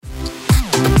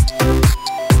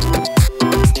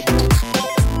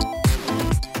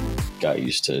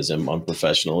used to his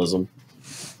unprofessionalism.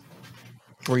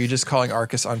 Were you just calling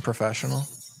Arcus unprofessional?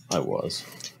 I was.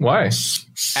 Why?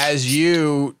 As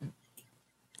you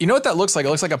know what that looks like? It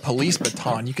looks like a police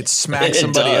baton. You could smack It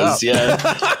somebody does, up.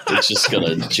 yeah. It's just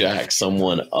gonna jack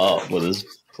someone up with his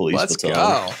police Let's baton.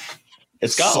 go.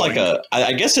 It's got like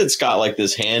I guess it's got like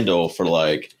this handle for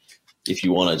like if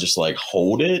you want to just like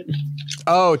hold it.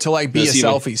 Oh, to like be a Does he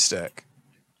selfie stick.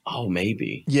 Oh,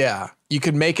 maybe. Yeah, you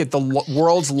could make it the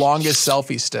world's longest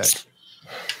selfie stick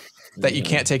that you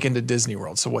can't take into Disney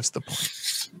World. So what's the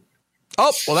point?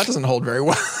 Oh, well, that doesn't hold very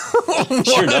well.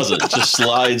 Sure doesn't. Just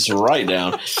slides right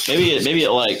down. Maybe it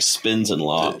like spins and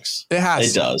locks. It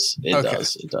has. It does. It Okay.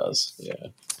 does. It does. Yeah.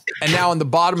 And now on the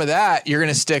bottom of that, you're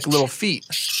going to stick little feet.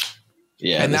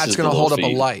 Yeah. And this that's is going to the hold up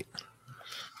little a feet. light.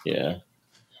 Yeah.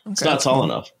 It's Okay. not tall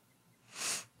enough.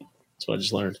 That's what I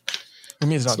just learned. It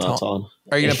means It's not not tall. tall.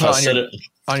 Are you going If to put I it set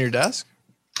on your desk?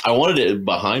 I wanted it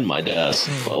behind my desk,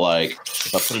 but like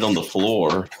if I put it on the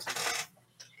floor,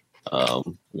 let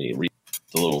me read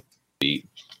the little feet.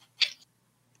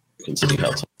 You can see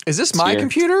how Is this my here.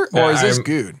 computer or Yeah, is this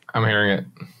good? I'm hearing it.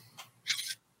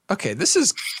 Okay, this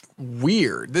is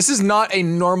weird. This is not a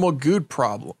normal good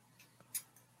problem.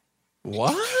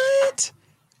 What?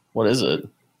 What is it?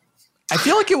 I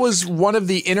feel like it was one of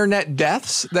the internet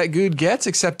deaths that Good gets,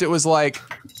 except it was like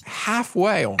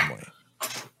halfway only.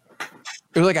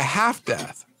 It was like a half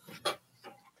death.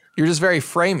 You're just very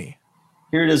framey.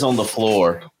 Here it is on the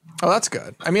floor. Oh, that's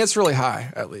good. I mean, it's really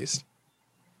high, at least.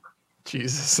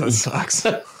 Jesus, that sucks.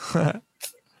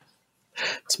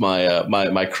 It's my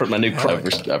my new crop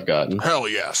I've gotten. Hell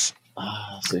yes.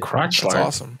 Let's see. Crotch That's slide.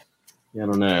 awesome. Yeah, I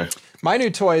don't know. My new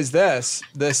toy is this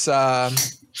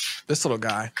little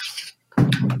guy.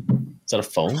 Is that a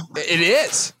phone? It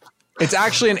is. It's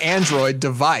actually an Android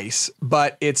device,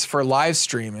 but it's for live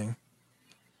streaming.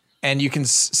 And you can,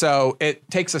 so it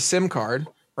takes a SIM card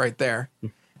right there,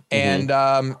 and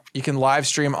you can live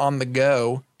stream on the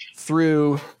go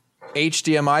through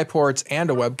HDMI ports and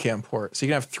a webcam port. So you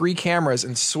can have 3 cameras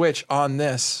and switch on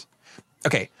this.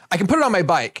 Okay, I can put it on my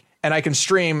bike and I can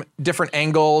stream different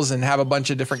angles and have a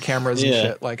bunch of different cameras and Yeah.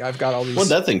 shit. Like I've got all these,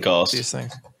 What'd that thing cost? these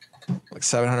things. Like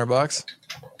 $700.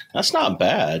 That's not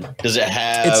bad. Does it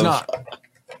have? It's not.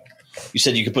 You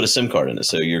said you could put a SIM card in it,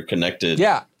 so you're connected.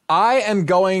 Yeah,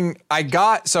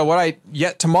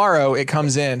 tomorrow it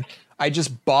comes in. I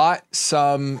just bought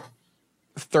some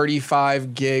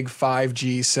 35 gig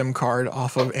 5G SIM card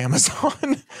off of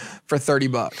Amazon for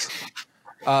 $30.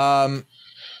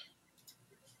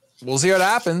 We'll see what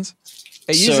happens.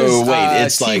 It So uses, wait,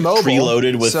 it's like T-Mobile,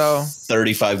 preloaded with so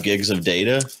 35 gigs of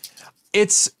data.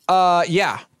 it's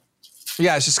yeah,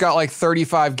 it's just got like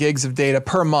 35 gigs of data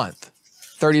per month.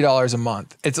 $30 a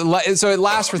month. So it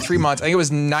lasts for 3 months. I think it was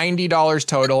 $90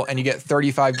 total, and you get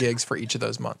 35 gigs for each of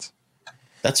those months.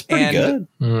 That's pretty And-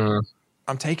 good.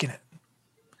 I'm taking it.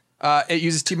 It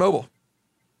uses T-Mobile,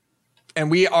 and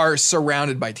we are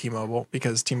surrounded by T-Mobile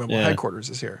because T-Mobile Yeah.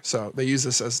 headquarters is here. So they use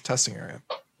this as a testing area.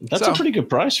 That's so- a pretty good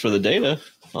price for the data,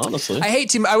 honestly. I hate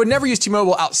T-Mobile. I would never use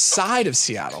T-Mobile outside of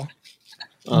Seattle,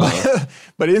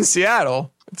 but in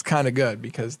Seattle, it's kind of good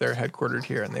because they're headquartered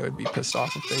here, and they would be pissed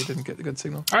off if they didn't get the good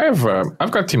signal.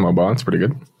 I've got T-Mobile. It's pretty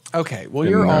good. Okay, well,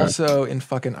 you're In, also in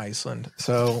fucking Iceland,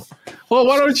 so Well,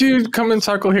 why don't you come and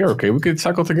cycle here? Okay, we could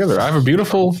cycle together. I have a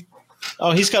beautiful.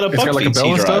 Oh, he's got a It's got like a Buckfeet bell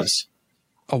he and stuff? drives.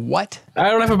 a what? I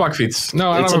don't have a Buckfeet. No,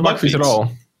 I don't It's have a a Buckfeet at Buckfeet.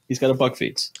 all. He's got a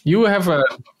Buckfeet. You have a.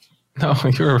 No,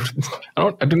 you're.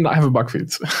 I do not have a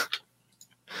Buckfeet.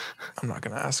 I'm not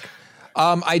gonna ask.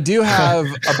 I do have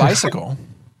a bicycle.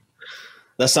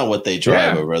 That's not what they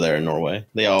drive Yeah. over there in Norway.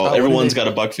 what Everyone's do got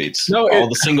a Buckfeet. No, all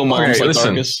the single moms okay, like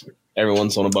listen. Darkus.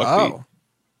 Everyone's on a Buckfeet.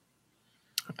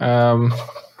 Oh,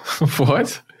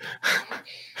 What?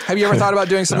 have you ever thought about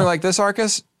doing something like this,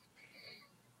 Arcus?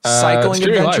 Cycling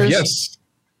streaming adventures? live, yes.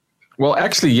 Well,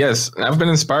 actually, yes. I've been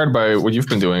inspired by what you've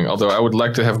been doing, although I would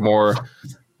like to have more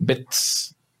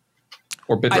bits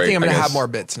or bit I rate, think I'm gonna guess. have more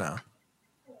bits now.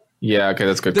 Yeah, okay,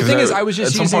 that's good. The 'Cause thing is, I was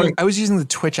just at some point- I was using the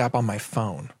Twitch app on my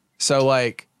phone, so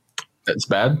like That's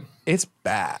bad. it's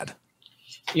bad.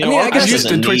 You I mean, I Arcus guess I've used the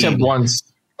doesn't Twitch app need- once.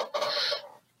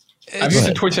 I've used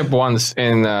the Twitch app once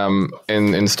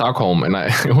in Stockholm, and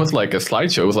it was like a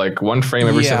slideshow. It was like one frame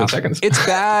every 7 seconds. It's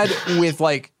bad with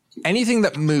like anything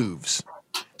that moves.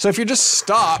 So if you're just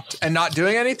stopped and not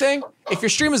doing anything, if your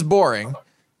stream is boring,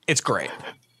 it's great.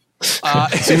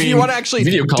 If you mean want to actually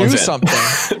video do content. something,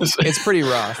 it's pretty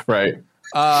rough. Right.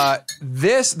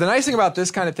 The nice thing about this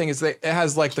kind of thing is that it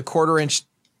has like the 1/4-inch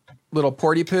little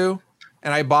porty poo,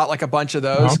 and I bought like a bunch of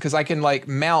those because I can like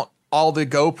mount all the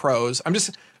GoPros.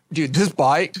 Dude, this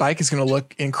bike is gonna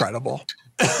look incredible.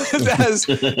 It's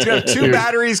gonna have two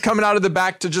batteries coming out of the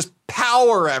back to just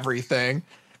power everything.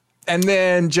 And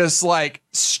then just like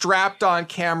strapped on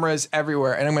cameras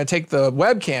everywhere. And I'm going to take the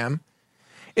webcam.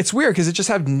 It's weird because it just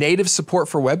have native support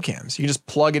for webcams. You just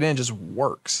plug it in, it just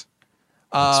works.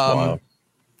 That's wild.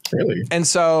 Really? And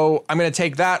so I'm going to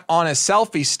take that on a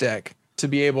selfie stick to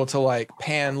be able to like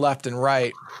pan left and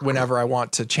right whenever I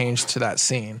want to change to that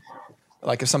scene.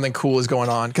 Like if something cool is going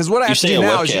on. Because what I have to do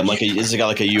now is it got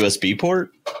like a USB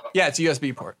port? Yeah, it's a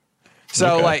USB port.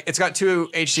 So like it's got two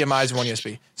HDMIs and one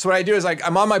USB. So what I do is like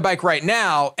I'm on my bike right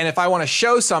now, and if I want to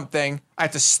show something, I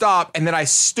have to stop, and then I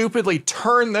stupidly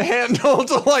turn the handle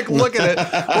to like look at it.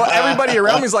 Well, everybody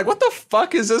around me is like, "What the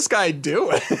fuck is this guy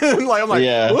doing?" Like I'm like,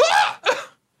 yeah,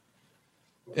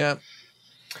 yeah.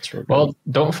 Well,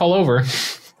 don't fall over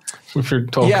with your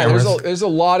 12 cameras. There's a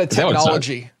lot of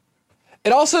technology.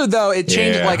 It also though it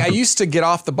changed. Like I used to get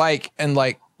off the bike and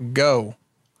like go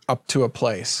up to a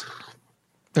place.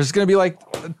 There's going to be like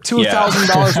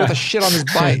 $2,000 worth of shit on this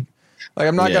bike. Like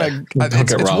I'm not going to,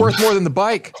 it's worth more than the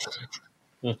bike.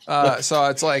 So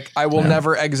it's like, I will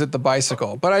never exit the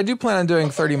bicycle, but I do plan on doing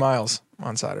 30 miles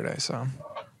on Saturday. So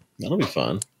that'll be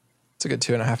fun. It's a good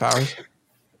 2.5 hours.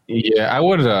 Yeah, I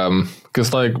would,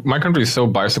 cause like my country is so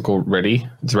bicycle ready.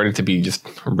 It's ready to be just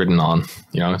ridden on,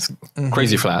 you know, it's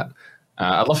crazy flat.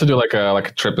 I'd love to do like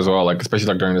a trip as well. Like, especially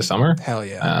like during the summer. Hell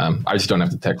yeah. I just don't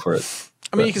have the tech for it.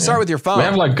 I mean, you can start with your phone. We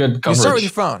have like good coverage. You start with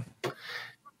your phone.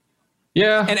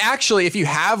 Yeah. And actually, if you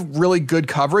have really good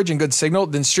coverage and good signal,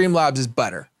 then Streamlabs is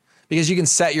better because you can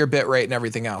set your bit rate and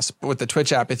everything else. But with the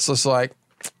Twitch app, it's just like,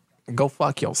 go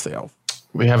fuck yourself.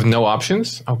 We have no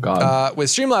options? Oh, God. With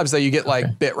Streamlabs, though, you get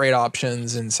like bit rate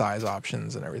options and size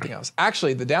options and everything else.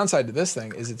 Actually, the downside to this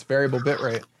thing is it's variable bit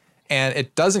rate. And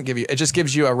it doesn't give you, it just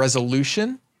gives you a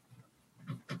resolution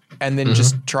and then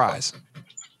just tries.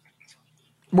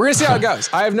 We're gonna see how it goes.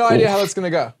 I have no idea how that's gonna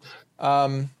go.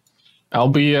 I'll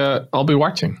be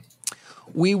watching.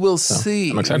 We will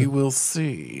see. We will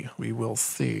see. We will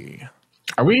see.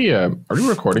 Are we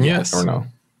recording yet or no?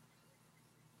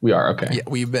 We are. Okay. Yeah,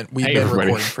 we've been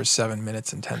recording for 7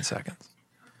 minutes and 10 seconds.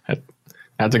 I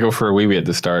had to go for a wee at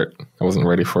the start. I wasn't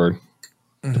ready for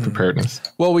the preparedness.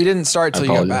 Well, we didn't start till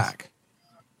you got back.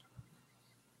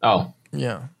 Oh.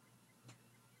 Yeah.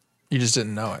 You just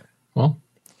didn't know it. Well.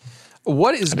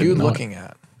 What is Good looking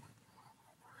at?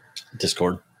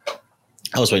 Discord.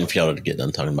 I was waiting for y'all to get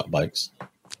done talking about bikes.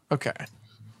 Okay.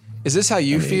 Is this how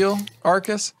you feel,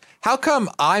 Arcus? How come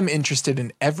I'm interested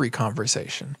in every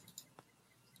conversation?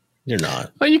 You're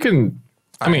not. Well, you can.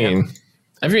 I mean,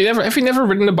 have you never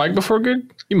ridden a bike before?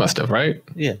 Good. You must have, right?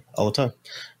 Yeah, all the time.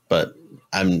 But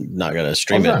I'm not gonna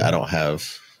stream it. I don't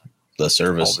have the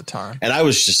service all the time. And I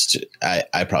was just,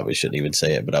 I probably shouldn't even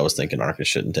say it, but I was thinking Arcus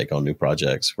shouldn't take on new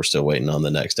projects. We're still waiting on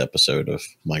the next episode of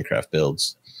Minecraft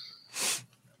Builds.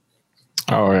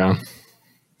 Oh yeah,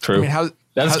 true. I mean,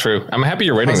 that's true. I'm happy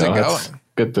you're rating though. That's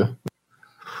good to.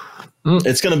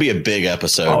 It's going to be a big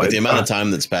episode, but the amount of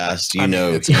time that's passed,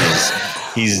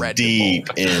 he's deep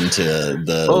into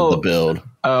the build.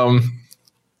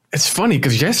 It's funny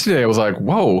because yesterday I was like,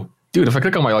 whoa. Dude, if I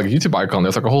click on my like YouTube icon,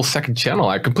 there's like a whole second channel.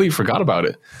 I completely forgot about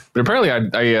it. But apparently,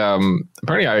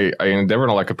 I endeavored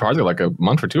on like a project like a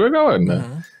month or two ago,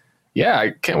 and yeah,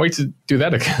 I can't wait to do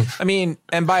that again. I mean,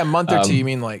 and by a month or two, you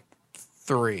mean like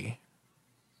 3?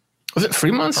 Was it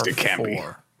 3 months? It can't 4. Be.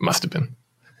 Must have been.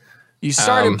 You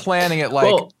started planning it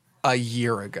like a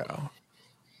year ago.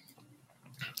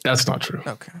 That's not true.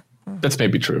 Okay. That's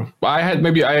maybe true. Well, I had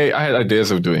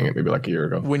ideas of doing it maybe like a year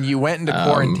ago. When you went into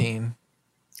quarantine.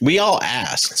 We all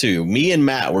asked too. Me and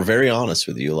Matt were very honest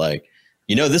with you. Like,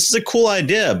 this is a cool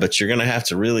idea, but you're going to have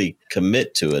to really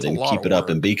commit to it and keep it up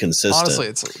and be consistent. Honestly,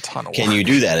 it's a ton of work. Can you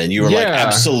do that? And you were like,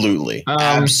 absolutely.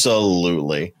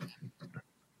 Absolutely.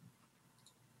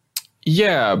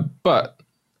 Yeah, but,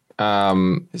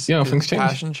 things change.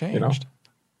 Passion changed.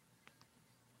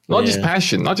 Not just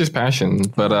passion,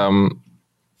 but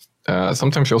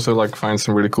sometimes you also like find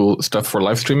some really cool stuff for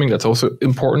live streaming. That's also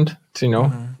important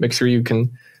to, make sure you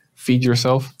can feed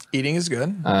yourself. Eating is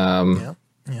good. Yeah.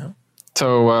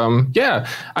 So, I'm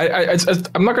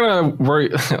not going to worry.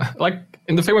 Like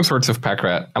in the famous words of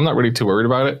Packrat, I'm not really too worried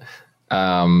about it.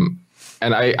 And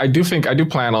I do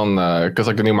plan on, because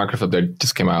like the new Minecraft update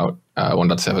just came out,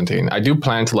 1.17. I do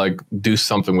plan to like do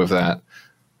something with that.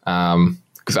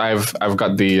 Because I've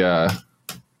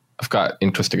got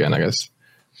interest again, I guess.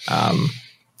 Not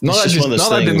that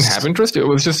I didn't have interest. It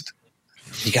was just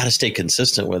you got to stay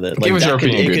consistent with it. Like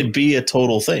it could be a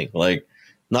total thing. Like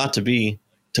not to be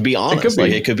honest.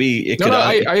 It could be.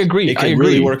 I agree. It could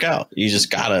really work out. You just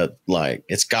gotta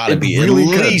it's gotta be at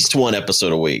least one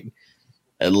episode a week.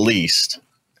 At least.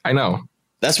 I know.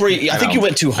 That's where I think you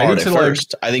went too hard at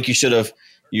first. I think you should have.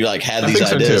 You had these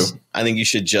ideas. So I think you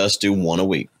should just do one a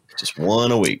week. Just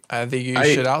one a week. I think you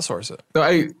should outsource it.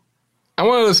 I'm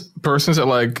one of those persons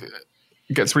that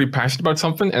gets really passionate about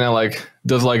something and then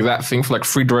does that thing for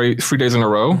 3 days in a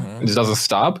row and just doesn't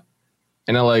stop.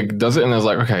 And then does it and then it's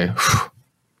okay.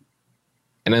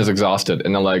 And then it's exhausted.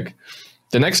 And then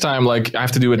the next time I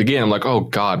have to do it again. I'm oh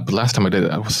God, but last time I did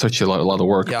it, it was such a lot of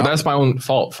work. Yeah. But that's my own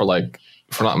fault for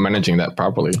not managing that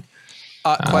properly.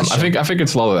 Question. I think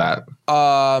it's a lot of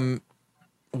that.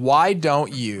 Why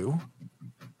don't you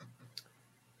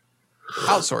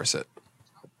outsource it?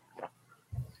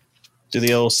 Do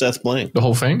the old Seth Bling. The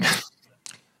whole thing?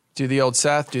 Do the old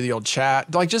Seth, do the old chat.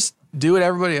 Just do what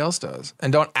everybody else does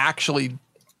and don't actually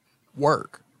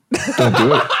work. Don't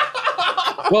do it.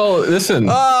 Well, listen,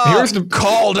 here's the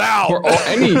called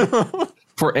out.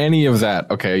 For any of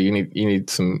that, okay, you need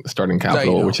some starting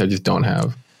capital, which I just don't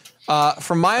have.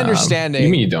 From my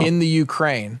understanding, in the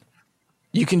Ukraine,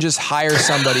 you can just hire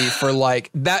somebody for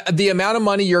that. The amount of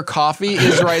money your coffee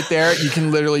is right there, you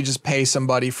can literally just pay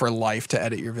somebody for life to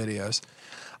edit your videos.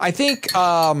 I think,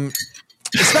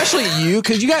 especially you,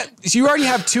 because you already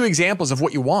have 2 examples of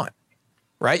what you want,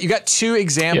 right? You got 2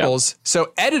 examples. Yeah.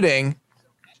 So editing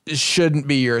shouldn't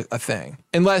be a thing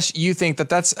unless you think that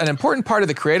that's an important part of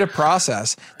the creative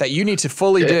process that you need to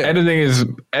fully do. Editing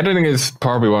is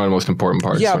probably one of the most important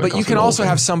parts. Yeah, but you can also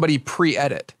have somebody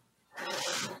pre-edit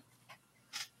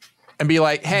and be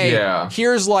hey,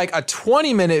 here's a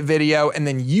 20-minute video and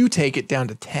then you take it down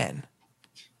to 10.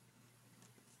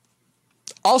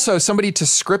 Also, somebody to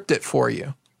script it for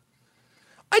you.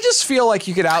 I just feel like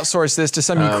you could outsource this to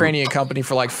some Ukrainian company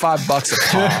for $5 a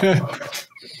pop.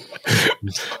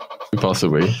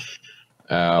 Possibly.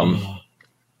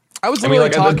 I was literally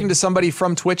talking to somebody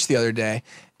from Twitch the other day,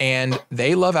 and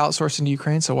they love outsourcing to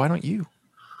Ukraine. So why don't you?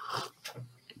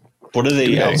 What do they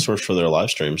outsource for their live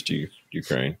streams to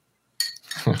Ukraine?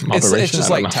 It's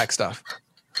just tech stuff.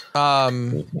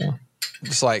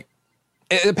 Just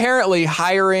apparently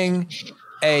hiring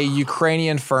a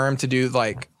Ukrainian firm to do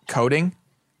coding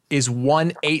is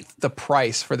 1/8 the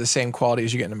price for the same quality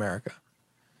as you get in America.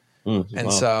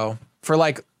 And so for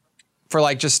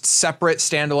just separate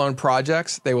standalone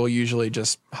projects, they will usually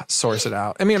just source it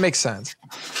out. I mean, it makes sense.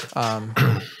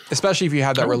 Especially if you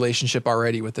have that relationship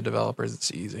already with the developers,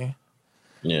 it's easy.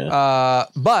 Yeah.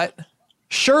 But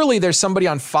surely there's somebody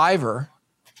on Fiverr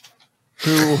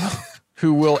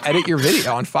who will edit your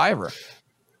video on Fiverr.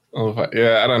 Oh,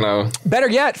 yeah, I don't know. Better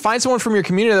yet, find someone from your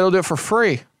community that'll do it for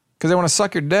free because they want to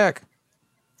suck your dick.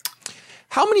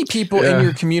 How many people in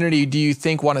your community do you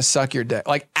think want to suck your dick?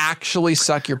 Actually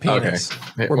suck your penis?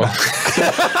 Okay. We're back.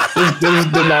 This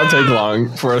did not take long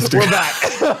for us to... We're back.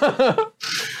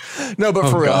 No, but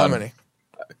for real, how many?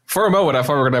 For a moment, I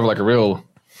thought we were going to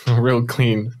have a real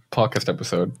clean podcast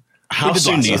episode. How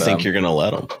soon do you think you're going to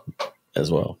let them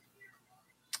as well?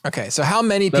 Okay, so how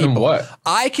many people? What?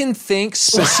 I can think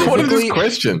specifically... What is this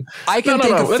question? I can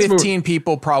think of 15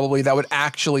 people probably that would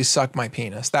actually suck my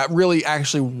penis, that really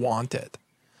actually want it.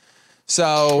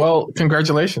 So, well,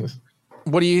 congratulations.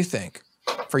 What do you think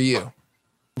for you?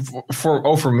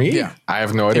 For me? Yeah. I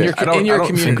have no idea. I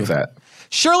don't think of that.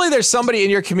 Surely there's somebody in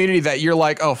your community that you're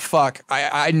oh, fuck,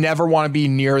 I never want to be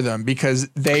near them because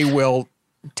they will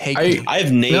take me. I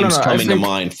have names coming to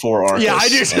mind for Arcus. Yeah, I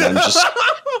do too. I'm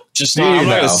I'm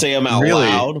not going to say them out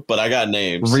loud, but I got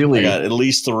names. Really? I got at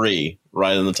least 3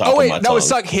 right in the top of my tongue. That would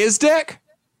suck his dick?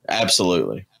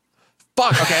 Absolutely.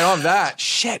 Fuck. Okay, I don't have that.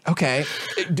 Shit. Okay.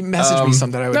 Message me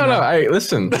something I would know. No.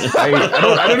 Listen.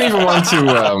 I don't even want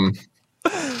to.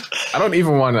 I don't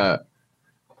even want to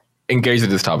engage in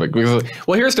this topic because,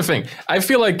 well, here's the thing. I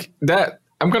feel like that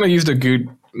I'm going to use the good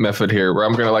method here, where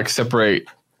I'm going to separate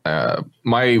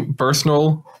my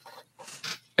personal,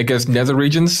 I guess, nether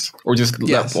regions, or just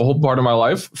that whole part of my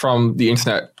life from the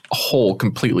internet whole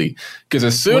completely. Because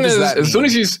as soon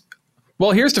as you.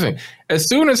 Well, here's the thing. As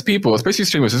soon as people, especially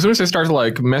streamers, as soon as they start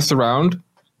to mess around,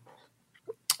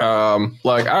 I don't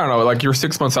know, you're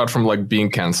 6 months out from being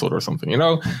canceled or something, you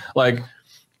know?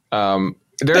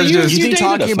 There's just you think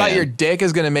talking about your dick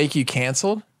is going to make you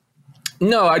canceled?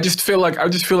 No, I just feel like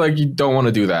you don't want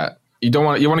to do that. You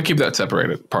want to keep that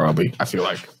separated, probably, I feel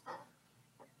like.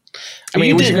 I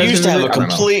mean, you used to have a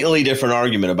completely different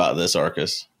argument about this,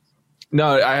 Arcus.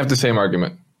 No, I have the same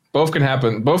argument. Both can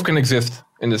happen. Both can exist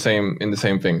in the same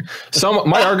thing.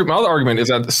 My other argument is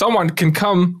that someone can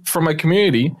come from a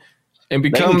community and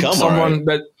become someone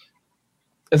that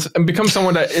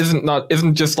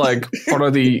isn't just part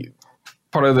of the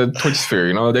Twitch sphere.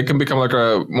 You know, they can become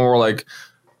a more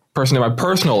person in my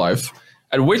personal life.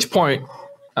 At which point,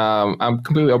 I'm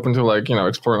completely open to like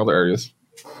exploring other areas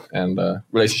and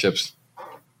relationships.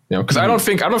 Because I don't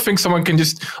think someone can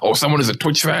just someone is a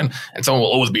Twitch fan and someone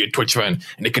will always be a Twitch fan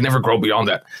and they can never grow beyond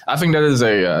that. I think that's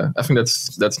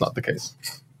not the case.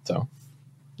 So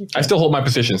I still hold my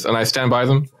positions and I stand by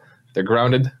them. They're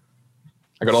grounded.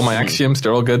 I got all my axioms.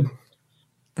 They're all good.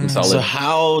 I'm solid. So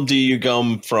how do you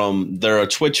go from they're a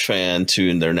Twitch fan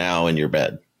to they're now in your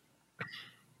bed?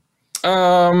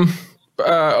 Over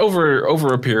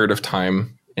a period of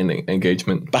time and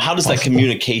engagement. But how does that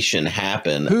communication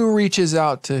happen? Who reaches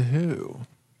out to who?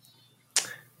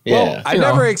 Yeah. Well, I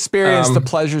never experienced the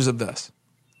pleasures of this.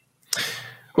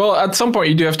 Well, at some point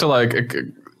you do have to like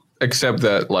accept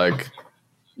that like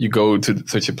you go to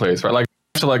such a place, right? Like you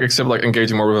have to like accept like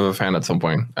engaging more with a fan at some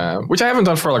point, which I haven't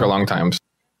done for like a long time.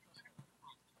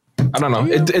 I don't know.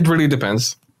 It really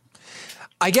depends.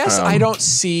 I guess I don't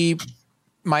see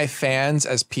my fans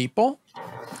as people.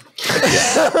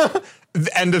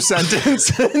 End of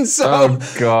sentence. And so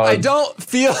God. I don't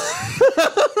feel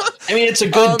I mean, it's a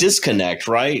good disconnect,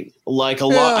 right? Like a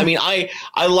lot. I mean, I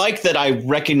like that I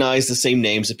recognize the same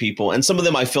names of people, and some of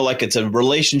them I feel like it's a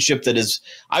relationship that is.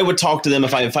 I would talk to them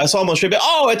if I saw them on stream.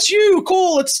 Oh, it's you,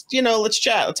 cool. Let's let's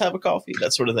chat. Let's have a coffee.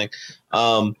 That sort of thing.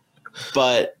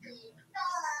 But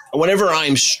whenever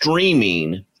I'm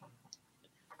streaming,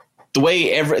 the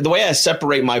way I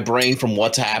separate my brain from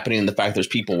what's happening and the fact there's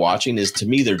people watching is, to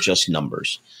me, they're just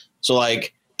numbers. So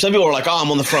like some people are like,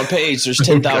 I'm on the front page. There's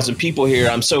 10,000 people here.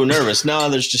 I'm so nervous. No,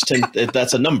 there's just 10.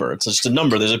 That's a number. It's just a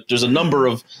number. There's a number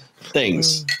of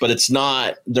things, but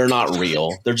they're not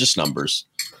real. They're just numbers.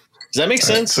 Does that make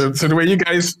sense? So the way you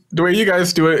guys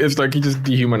do it is like you just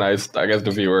dehumanize, I guess,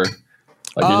 the viewer.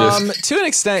 Like to an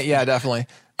extent, yeah, definitely.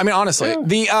 I mean, honestly,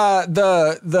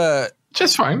 the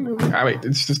just fine. I mean,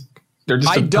 it's just they're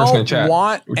just. I don't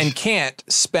want and can't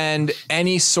spend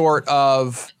any sort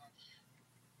of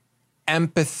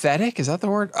empathetic, is that the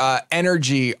word?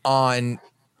 Energy on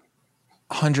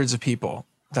hundreds of people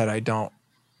that I don't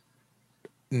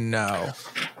know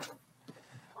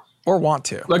or want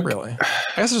to. Like, really, I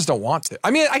guess I just don't want to.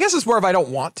 I mean, I guess it's more of I don't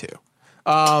want to.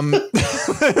 Not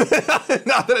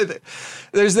that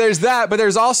there's that, but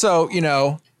there's also,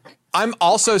 I'm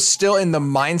also still in the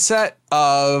mindset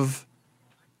of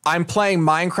I'm playing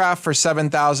Minecraft for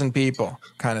 7,000 people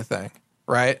kind of thing.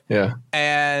 Right. Yeah.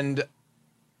 And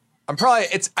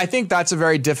I think that's a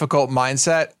very difficult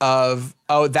mindset of,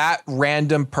 that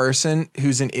random person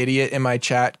who's an idiot in my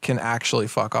chat can actually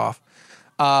fuck off.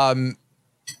 I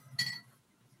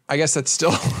guess that's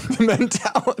still the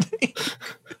mentality.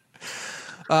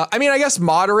 I mean, I guess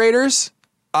moderators,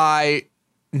 I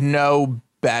know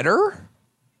better.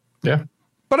 Yeah.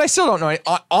 But I still don't know.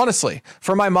 Honestly,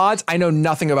 for my mods, I know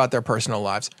nothing about their personal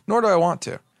lives, nor do I want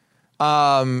to.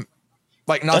 Like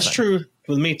nothing. That's true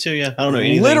with me too, yeah. I don't know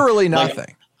anything. Literally nothing.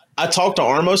 Like, I talk to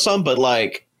Armo some, but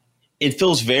like it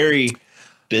feels very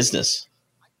business.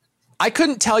 I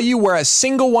couldn't tell you where a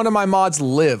single one of my mods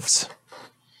lives.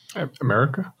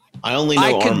 America? I only know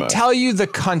Armo. I can tell you the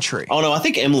country. Oh no, I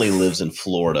think Emily lives in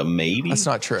Florida, maybe. That's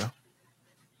not true.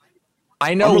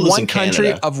 I know one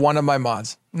country of one of my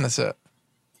mods, and that's it.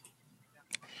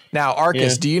 Now,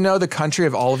 Arcus, do you know the country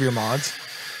of all of your mods?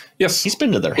 Yes. He's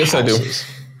been to their houses. I do.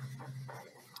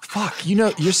 Fuck,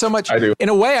 you're so much. I do. In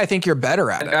a way, I think you're better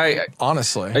at it.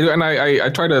 Honestly. I do, and I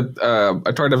try to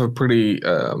have a pretty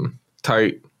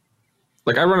tight,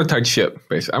 like I run a tight ship,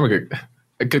 basically. I'm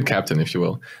a good captain, if you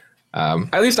will.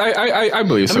 At least I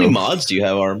believe so. How many mods do you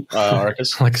have,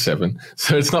 Arcus? Like 7.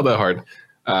 So it's not that hard.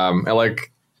 And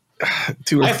like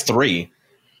 2 or I have 3.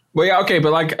 Well, yeah, okay,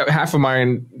 but like half of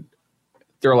mine,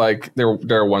 they're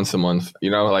once a month,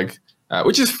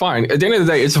 which is fine. At the end of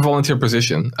the day, it's a volunteer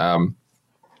position. I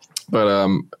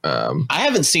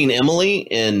haven't seen Emily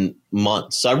in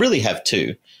months, so I really have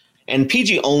 2. And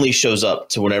PG only shows up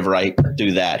to whenever I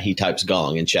do that. He types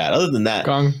Gong in chat. Other than that,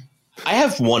 Gong. I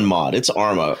have 1 mod. It's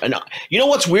Armo. And you know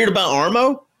what's weird about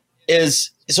Armo is,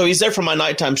 so he's there for my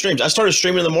nighttime streams. I started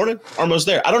streaming in the morning. Armo's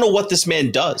there. I don't know what this man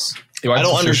does. I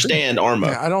don't understand Armo.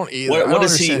 Yeah, I don't either. What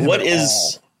is he? What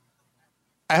is?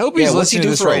 I hope he's listening to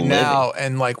this right now,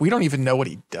 and like we don't even know what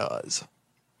he does.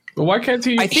 But why can't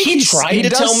he? I think he tried to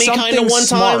tell me kind of one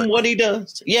time what he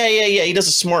does. Yeah. He does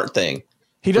a smart thing.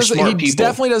 He does. He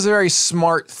definitely does a very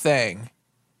smart thing.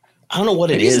 I don't know what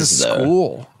it is though.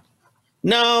 School.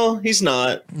 No, he's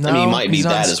not. No, I mean, he might be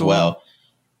that as well.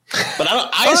 But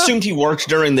I assumed he worked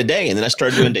during the day, and then I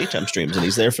started doing daytime streams, and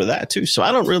he's there for that too. So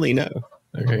I don't really know.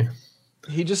 Okay.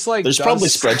 He just like there's probably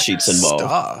spreadsheets involved.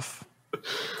 Stuff.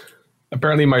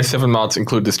 Apparently, my 7 mods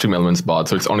include the Stream Elements bot,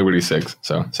 so it's only really 6.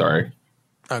 So sorry.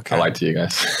 Okay. I lied to you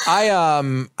guys. I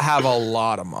have a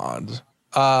lot of mods.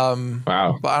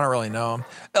 Wow. But I don't really know them.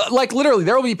 Like literally,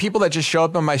 there will be people that just show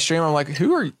up on my stream. I'm like,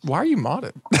 why are you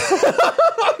modded?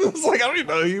 It's like, I don't even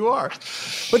know who you are.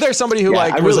 But there's somebody who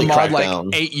I was really a mod cracked like down.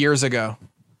 8 years ago.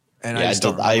 And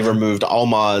I removed all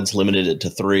mods, limited it to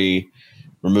 3,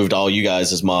 removed all you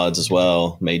guys as mods as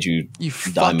well, made you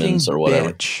diamonds or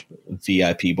whatever. Bitch.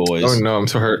 VIP boys. Oh no, I'm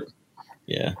so hurt.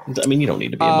 Yeah. I mean, you don't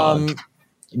need to be a mod.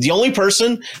 The only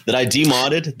person that I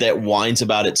demodded that whines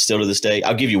about it still to this day,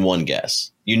 I'll give you one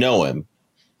guess. You know him.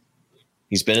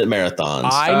 He's been at marathons.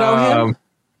 I know him.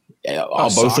 Yeah,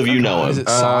 both of you know him. Is it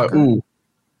soccer? Ooh.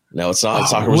 No, it's not.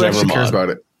 Soccer was Who never a actually cares mod.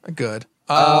 about it? Good.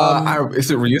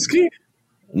 Is it Ryusuke?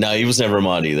 No, he was never a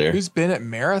mod either. Who's been at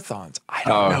marathons? I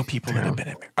don't know people that have been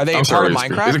at marathons. Are they I'm part sorry, of Ryusuke.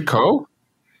 Minecraft? Is it Ko?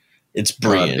 It's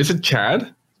Brian. Is it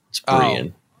Chad? It's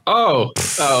Brian. Oh.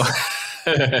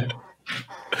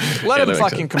 Let him that makes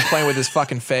fucking sense. complain with his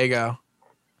fucking Fago.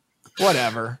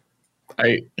 Whatever.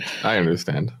 I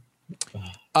understand.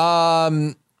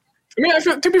 Um, I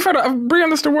mean, to be fair, Brian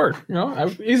does the work. You know,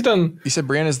 he's done. you said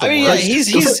Brian is the I mean, yeah, worst. he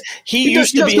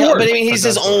used to does be, the work. but I mean, he's That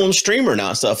his does the own streamer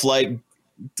now. Stuff like,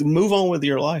 move on with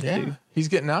your life, Yeah, dude. he's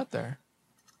getting out there.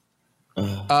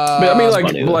 But I mean,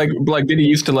 funny, like, did he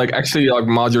used to like actually like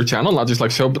mod your channel, not just like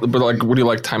show, but like, would you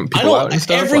like time I people out don't. and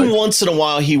stuff? Every Like, once in a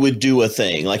while, he would do a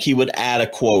thing, like he would add a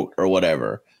quote or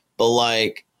whatever. But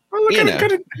like, well, look you know.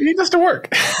 he does the work.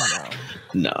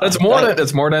 no, That's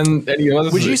more than any of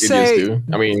us. Would you idiots say- do.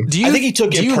 I mean, Do you? I think he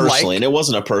took do it you personally, and Like, it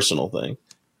wasn't a personal thing.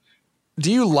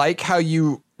 do you like how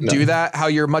you No. do that? How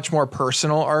you're much more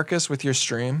personal, Arcus, with your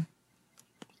stream?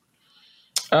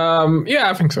 yeah,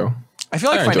 I think so. I feel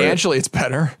like I enjoy it. financially it's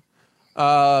better.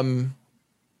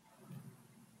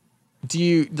 Do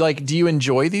you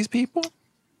enjoy these people?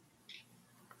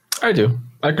 I do.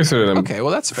 I consider them Okay,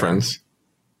 well that's fair. friends.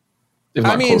 If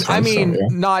not I mean, close friends, so, yeah.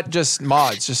 not just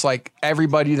mods, just like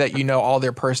everybody that you know all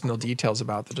their personal details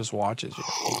about that just watches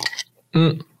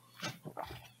you.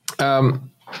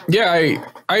 Yeah,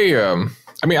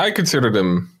 I mean, I consider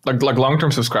them like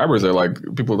long-term subscribers. They're like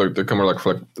people that come like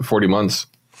for like 40 months.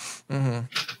 Mm-hmm.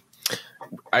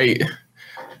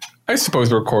 I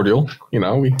suppose we're cordial, you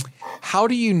know. How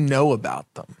do you know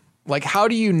about them? Like, how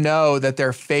do you know that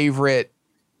their favorite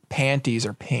panties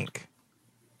are pink?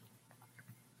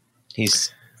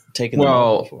 He's taken them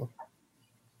all before.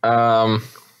 Oh,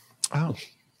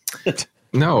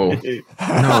 No.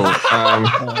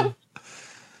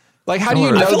 like how do you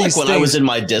I know I feel like these when things? I was in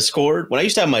my Discord, when I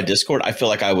used to have my Discord, I feel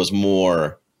like I was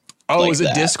more. Oh, like is it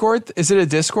that. Discord? Is it a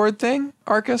Discord thing,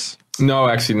 Arcus? No,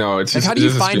 actually, no. It's Like, just, how do you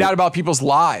this is find just- out about people's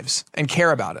lives and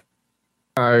care about it?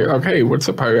 Okay, what's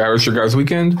up? How was your guys'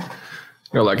 weekend?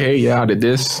 You're like, hey, yeah, I did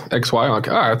this X, Y. I'm like,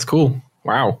 that's cool.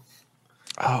 Wow.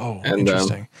 Oh, And,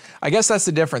 interesting. I guess that's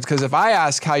the difference. Because if I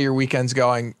ask how your weekend's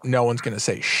going, no one's going to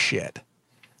say shit.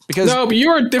 Because No, but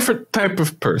you're a different type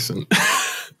of person.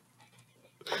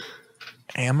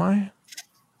 am I?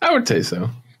 I would say so.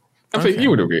 I think Okay. you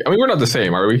would agree. I mean, we're not the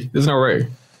same, are we? There's no way.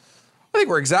 I think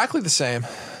we're exactly the same.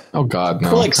 Oh God, no.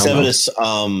 I feel like Come on. Sevenus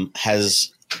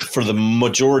has, for the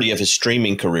majority of his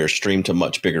streaming career, streamed to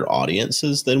much bigger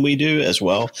audiences than we do as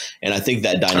well. And I think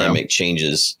that dynamic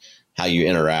changes how you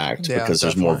interact Yeah, because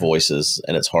there's more definitely. voices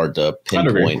and it's hard to I'd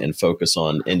agree. pinpoint and focus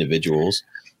on individuals.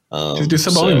 Just do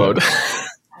sub-only mode.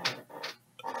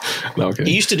 No, okay.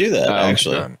 He used to do that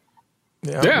actually. Yeah.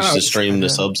 Yeah. He used to no, stream the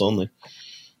yeah. subs only.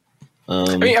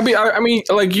 I mean,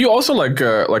 like you also like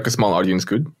a small audience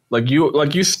good. Like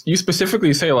you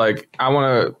specifically say like I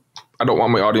don't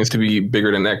want my audience to be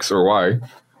bigger than X or Y.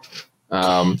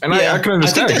 And Yeah, I can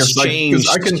understand I think that's because changed.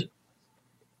 I can.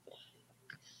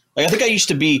 Like I think I used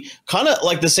to be kind of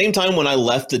like the same time when I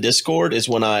left the Discord is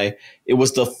when it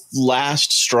was the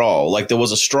last straw. Like there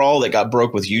was a straw that got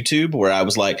broke with YouTube where I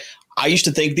was like, I used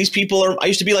to think I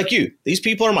used to be like you. These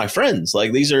people are my friends.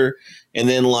 Like these are, and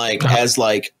then like as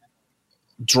like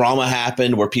drama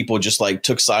happened where people just like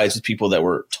took sides with people that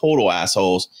were total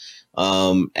assholes.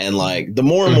 And like the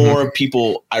more and more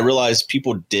people, I realized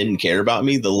people didn't care about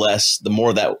me, the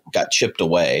more that got chipped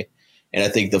away. And I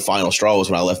think the final straw was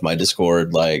when I left my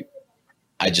Discord. Like,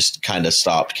 I just kind of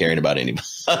stopped caring about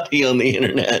anybody on the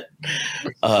internet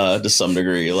to some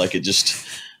degree. Like, it just.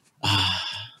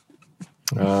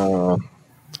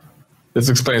 This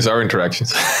explains our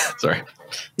interactions. Sorry.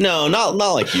 No, not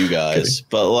like you guys,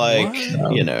 but like,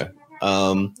 you know.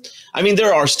 I mean,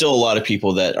 there are still a lot of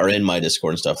people that are in my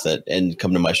Discord and stuff and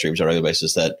come to my streams on a regular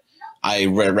basis that I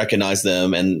recognize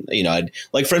them. And, you know, I'd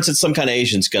like, for instance, some kind of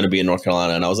Asian's going to be in North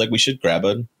Carolina. And I was like, we should grab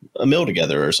a meal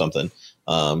together or something. He's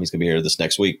going to be here this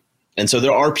next week. And so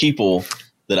there are people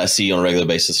that I see on a regular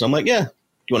basis. And I'm like, yeah,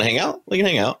 You want to hang out? We can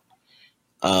hang out.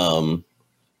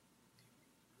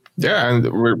 Yeah,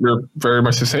 and we're very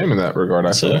much the same in that regard.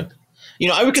 I feel like. You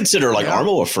know, I would consider like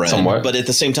Armo a friend, somewhat. But at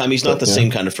the same time, he's not the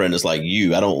same kind of friend as like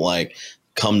you. I don't like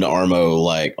come to Armo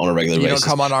like on a regular basis. You don't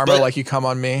come on Armo like you come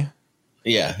on me.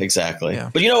 Yeah, exactly. Yeah.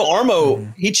 But you know,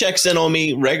 Armo, he checks in on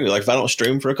me regularly. Like if I don't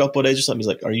stream for a couple of days or something, he's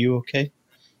like, "Are you okay?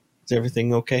 Is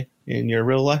everything okay in your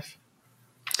real life?"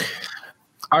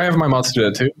 I have my mods do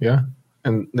that too. Yeah,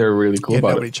 and they're really cool about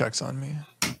nobody it. checks on me.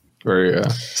 Very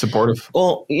supportive.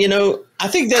 Well, you know, I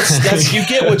think that's you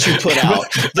get what you put out.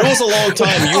 There was a long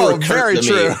time you were very curt to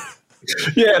true. me.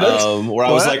 Yeah, where I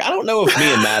was like, I don't know if me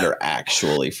and Matt are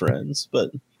actually friends,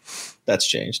 but that's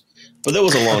changed. But there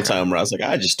was a long time where I was like,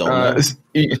 I just don't know.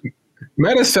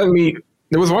 Matt has sent me.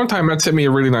 There was one time Matt sent me a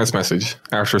really nice message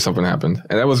after something happened,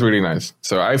 and that was really nice.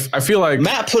 So I feel like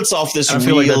Matt puts off this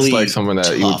really really like someone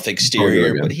that tough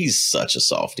exterior, but he's such a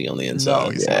softie on the inside. No,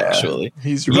 he's actually.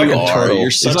 He's like a turtle.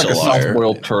 You're such he's like a liar.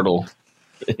 soft-boiled turtle.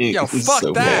 Yo, fuck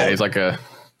so that. Yeah, he's like a.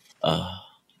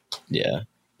 Yeah.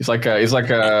 He's like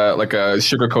a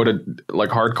sugar coated, like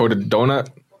hard coated donut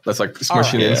that's like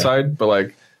smushy inside, but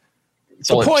like.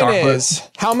 The point chocolate. is,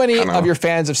 how many of your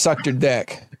fans have sucked your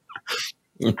dick?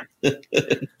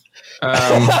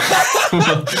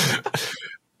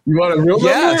 You want a real number?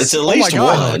 Yes. It's at least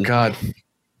God. Oh one. my god!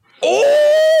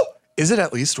 Oh, is it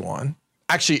at least one?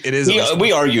 Actually, it is.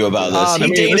 We argue about this.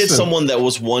 He dated listen. someone that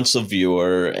was once a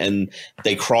viewer, and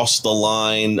they crossed the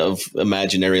line of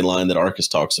imaginary line that Arcus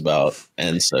talks about.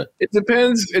 And so It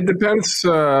depends. It depends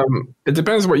what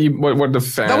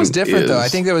the fan. That was different, is. though. I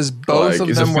think there was both Like, of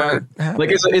is a them fan- were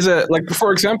like is a like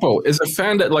for example, is a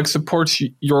fan that like supports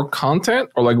your content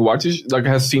or like watches like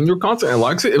has seen your content and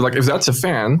likes it. Like if that's a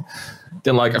fan,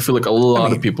 then like I feel like a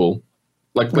lot of people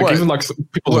like what? even like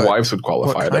people's What? wives would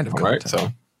qualify What kind it, of right? content?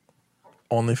 So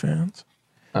OnlyFans.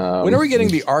 When are we getting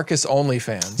the Arcus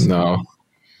OnlyFans? no,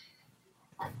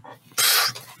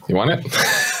 you want it?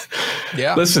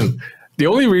 Yeah, Listen, the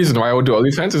only reason why I would do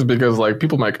OnlyFans is because like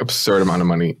people make absurd amount of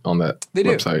money on that They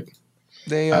do. website.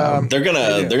 they're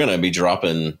they're gonna be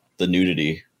dropping the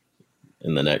nudity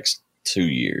in the next 2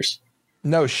 years.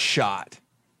 no shot.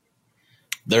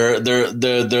 They're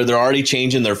already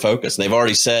changing their focus. They've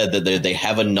already said that they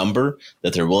have a number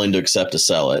that they're willing to accept to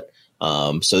sell it.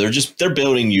 So they're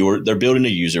building a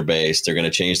user base. They're going to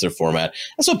change their format.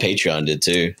 That's what Patreon did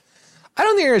too. I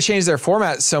don't think they're going to change their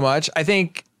format so much. I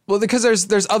think because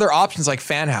there's other options like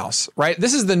Fan House, right?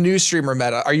 This is the new streamer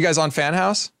meta. Are you guys on Fan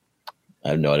House? I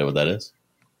have no idea what that is.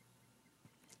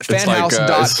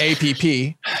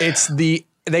 Fanhouse.app.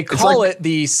 They call it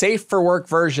the safe for work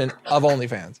version of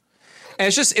OnlyFans. And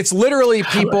it's literally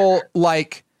people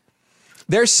like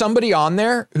there's somebody on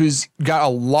there who's got a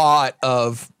lot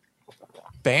of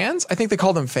fans. I think they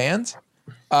call them fans.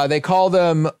 They call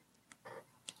them,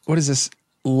 what is this?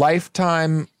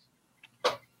 Lifetime.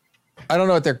 I don't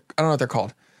know what they're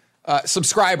called.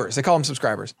 Subscribers. They call them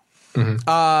subscribers.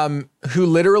 Who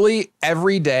literally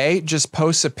every day just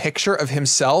posts a picture of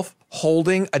himself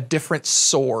holding a different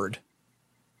sword.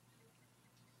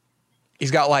 He's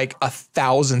got like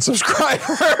 1,000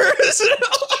 subscribers.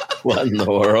 What in the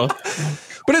world?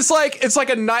 But it's like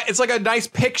a nice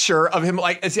picture of him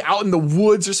like it's out in the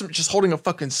woods or something, just holding a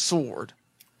fucking sword.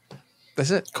 That's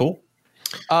it. Cool.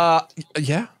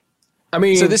 Yeah. I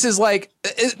mean, So this is like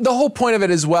the whole point of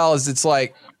it as well is it's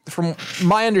like from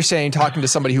my understanding, talking to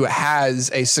somebody who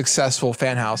has a successful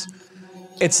fan house,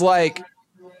 it's like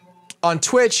on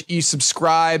Twitch you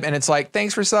subscribe and it's like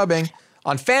thanks for subbing.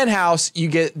 On Fan House you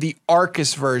get the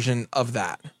Arcus version of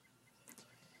that,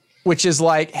 which is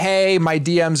like, hey, my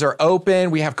DMs are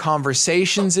open. We have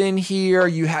conversations in here.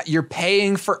 You're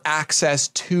paying for access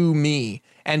to me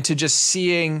and to just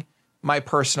seeing my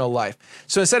personal life.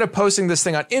 So instead of posting this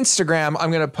thing on Instagram,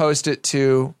 I'm going to post it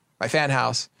to my Fan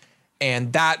House,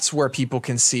 and that's where people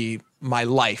can see my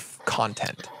life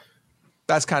content.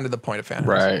 That's kind of the point of Fan House.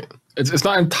 right. It's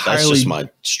not That's entirely just my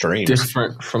stream.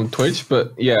 different from Twitch,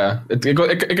 but yeah, it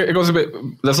goes a bit.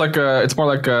 That's like it's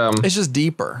more like It's just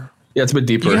deeper. yeah, it's a bit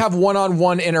deeper. You can have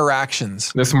one-on-one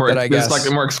interactions. There's more. that I There's guess like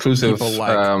a more exclusive. people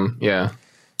like. Yeah.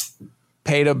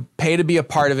 Pay to be a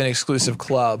part of an exclusive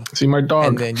club, See my dog.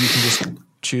 and then you can just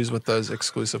choose what those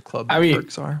exclusive club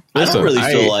perks are. I don't really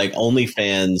I- feel like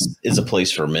OnlyFans is a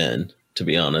place for men, to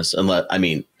be honest. Unless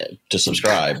to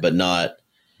subscribe, but not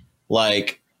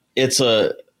like it's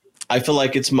a. I feel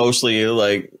like it's mostly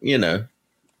like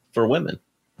for women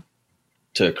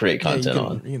to create content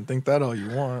on. You can think that all you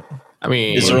want. I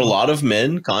mean, Is there a lot of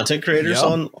men content creators Yep.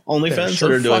 on OnlyFans Sure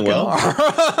that are doing fucking well?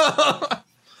 are.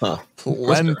 Huh.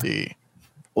 Plenty.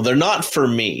 Well, they're not for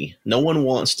me. No one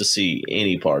wants to see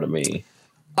any part of me.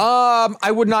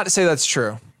 I would not say that's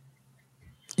true.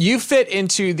 You fit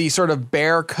into the sort of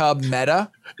bear cub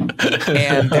meta,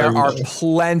 and there are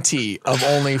plenty of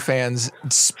OnlyFans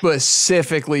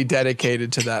specifically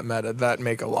dedicated to that meta that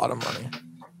make a lot of money.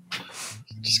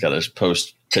 Just gotta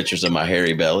post pictures of my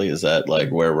hairy belly. Is that like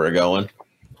where we're going?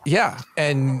 Yeah,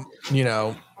 and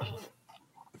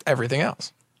everything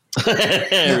else.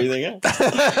 Everything else.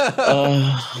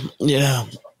 Yeah,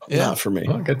 not for me.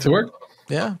 Well, get to work.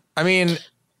 Yeah, I mean,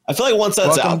 I feel like once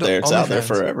that's welcome out to there, it's out there OnlyFans.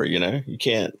 forever. You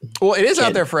can't. Well, it is out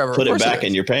can't there forever. Put Of it course back is.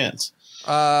 in your pants.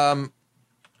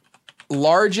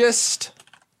 Largest,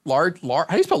 large. How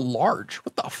do you spell large?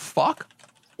 What the fuck?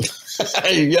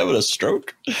 You having a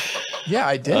stroke? Yeah,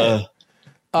 I did.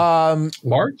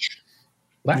 Large?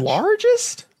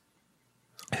 Largest?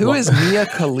 Who is Mia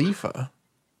Khalifa?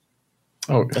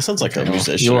 Oh, That sounds like a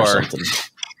musician You or are. something.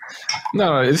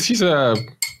 No, she's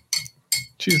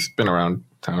been around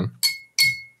town.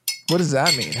 What does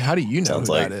that mean? How do you know Sounds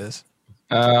who like- that is?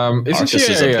 Isn't Marcus she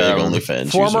is a big a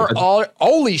OnlyFans Former user.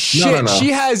 holy shit, no.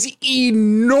 she has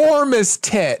enormous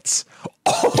tits.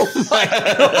 Oh my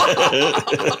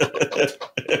god.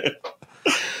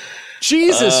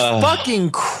 Jesus fucking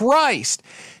Christ.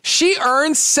 She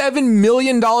earns $7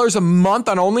 million a month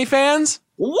on OnlyFans?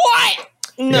 What?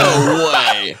 No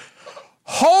way.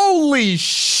 Holy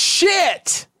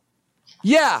shit.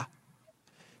 Yeah.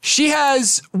 She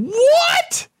has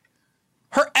what?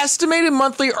 Her estimated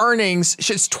monthly earnings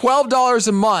is $12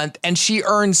 a month, and she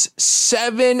earns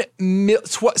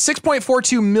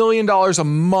 $6.42 million a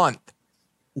month.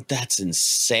 That's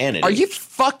insanity. Are you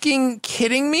fucking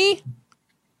kidding me?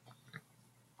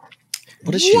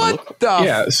 What does she look? What the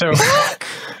Yeah, so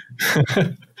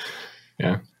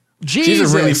yeah. Jesus.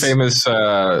 She's a really famous she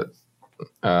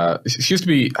used to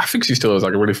be, I think she still is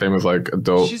like a really famous like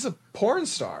adult She's a porn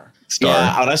star. star.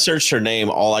 Yeah, when I searched her name,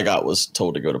 all I got was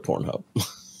told to go to Pornhub.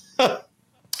 Look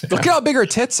at how big her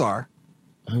tits are.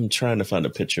 I'm trying to find a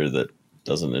picture that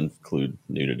doesn't include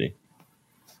nudity.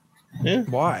 Yeah,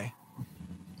 Why?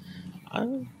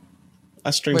 I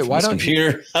stream Wait, from why this don't you-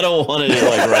 computer. I don't want it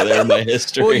like right there in my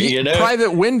history. Well, you know?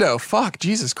 private window. Fuck,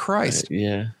 Jesus Christ.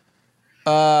 Yeah.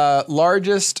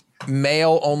 Largest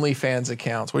male OnlyFans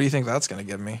accounts. What do you think that's going to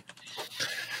give me?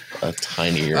 A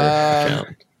tinier account.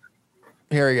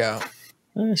 Here we go.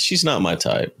 She's not my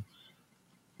type.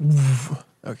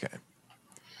 Okay.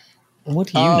 What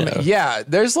do you know? Yeah,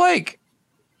 there's like,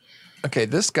 okay,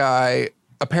 this guy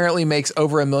apparently makes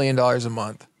over $1 million a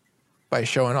month by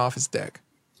showing off his dick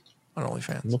on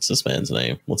OnlyFans. What's this man's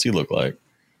name? What's he look like?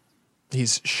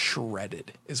 He's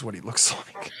shredded, is what he looks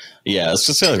like. Yeah, I was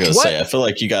just gonna What? say. I feel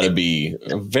like you got to be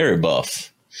very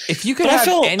buff. If you could But I have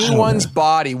feel- I don't anyone's know.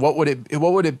 body, what would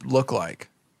it look like?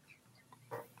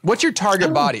 What's your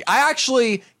target body? I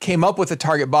actually came up with a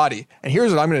target body, and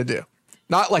here's what I'm going to do.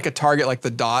 Not like a target like the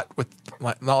dot with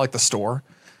not like the store,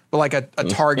 but like a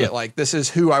target like this is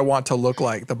who I want to look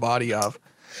like the body of.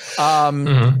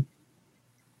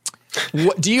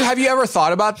 Have you ever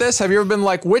thought about this? Have you ever been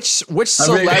like, which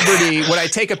celebrity would I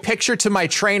take a picture to my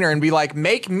trainer and be like,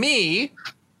 make me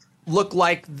look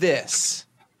like this?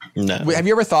 No, Have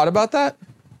you ever thought about that?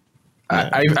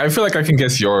 I feel like I can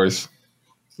guess yours,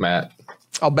 Matt.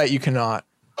 I'll bet you cannot.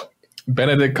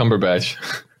 Benedict Cumberbatch.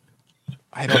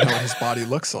 I don't know what his body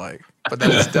looks like, but that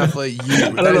is definitely you.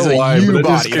 don't That is know a why, but you it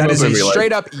just body. came That up is a at me like-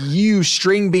 straight up you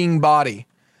string bean body.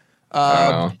 I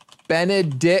don't know.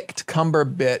 Benedict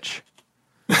Cumberbatch.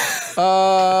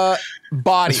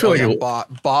 Body. feel like Oh, yeah,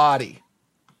 it- body.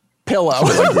 Pillow.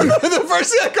 The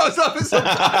first thing that comes up is a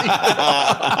body.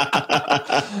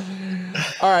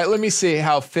 All right, let me see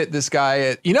how fit this guy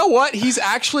is. You know what? He's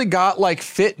actually got like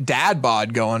fit dad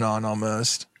bod going on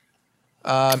almost.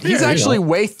 He's you actually know.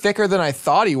 way thicker than I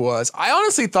thought he was. I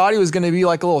honestly thought he was going to be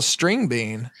like a little string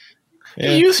bean. Yeah,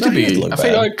 He used to no, he didn't be. look I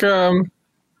think bad.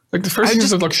 like the first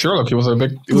season of like Sherlock, he was a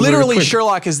big. It was Literally, really quick.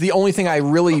 Sherlock is the only thing I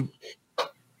really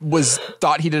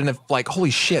thought he didn't have, like, holy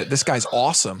shit, this guy's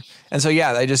awesome. And so,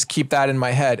 yeah, I just keep that in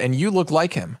my head. And you look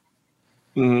like him.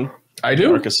 I do.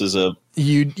 Marcus is a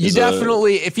You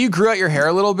definitely, if you grew out your hair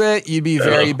a little bit, you'd be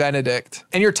very Benedict.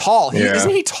 And you're tall. Yeah. Isn't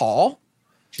he tall?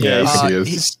 Yeah, I think he is.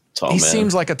 he's tall He man.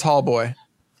 seems like a tall boy.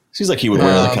 Seems like he would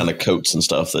wear the kind of coats and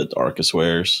stuff that Arcus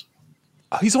wears.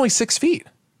 Oh, he's only 6 feet.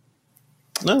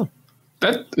 No,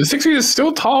 That 6 feet is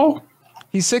still tall.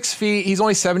 He's 6 feet. He's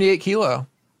only 78 kilo.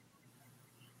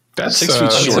 That's 6 feet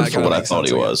short short that for kinda what I makes thought he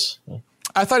sense, yeah. was.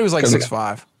 I thought he was like Doesn't-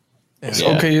 6'5". It's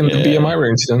Yeah, okay in the yeah. BMI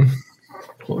range then.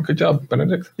 Well, good job,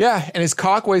 Benedict. Yeah, and his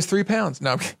cock weighs 3 pounds.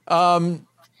 No,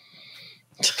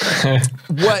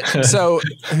 What? So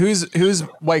who's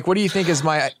like? What do you think is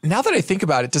my? Now that I think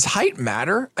about it, does height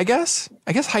matter? I guess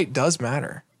height does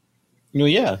matter.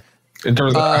 Yeah. In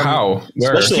terms of how,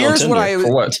 where, Especially Here's what I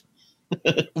for what?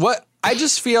 what I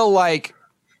just feel like.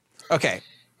 Okay,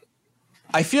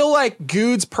 I feel like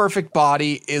Good's perfect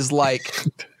body is like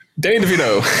Danny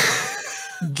DeVito.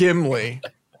 Gimli.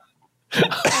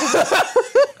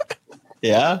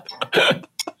 Yeah.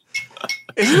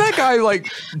 Isn't that guy like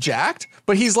jacked?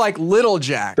 But he's like little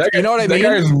jacked. That guy, You know what I mean? That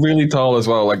guy is really tall as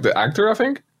well. Like the actor, I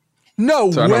think.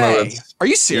 No So I don't know, way. that's- Are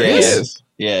you Yeah, he serious? is.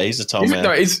 Yeah, he's a tall man.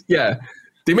 No, yeah.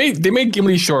 They made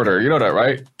Gimli shorter. You know that,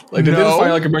 right? Like they No. didn't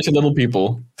find like a bunch of little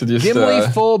people to just. Gimli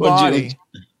full What'd body.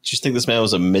 you just think this man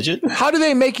was a midget? How do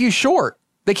they make you short?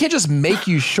 They can't just make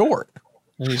you short.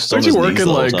 He's Don't on you his work knees in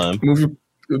the whole like time. movie?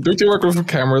 Don't you work with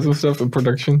cameras and stuff in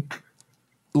production?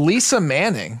 Lisa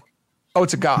Manning. Oh,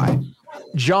 it's a guy.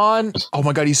 John. Oh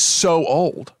my God, he's so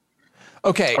old.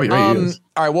 Okay. Oh, yeah, he is.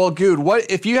 All right. Well, Good. What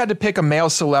if you had to pick a male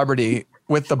celebrity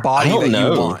with the I body that don't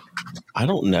know. you want? I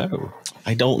don't know.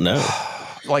 I don't know.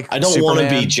 Like I don't want to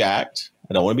Superman? be jacked.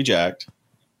 I don't want to be jacked.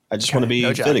 I just want to be no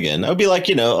fit jack. again. I would be like,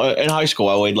 in high school,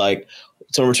 I weighed like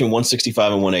somewhere between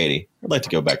 165 and 180. I'd like to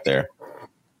go back there.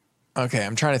 Okay,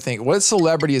 I'm trying to think. What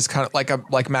celebrity is kind of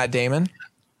like Matt Damon?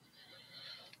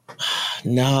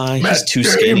 Nah, he's Matt too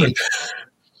Damon. skinny.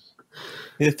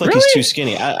 I feel like he's Really? too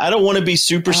skinny. I don't want to be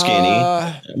super skinny,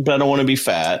 but I don't want to be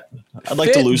fat. I'd like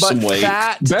to Fit, lose but some weight.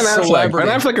 Fat Ben Affleck. celebrity.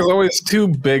 Ben Affleck is always too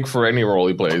big for any role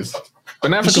he plays.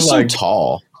 Ben Affleck He's is just like so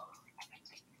tall.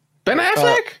 Ben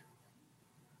Affleck.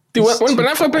 Dude, when Ben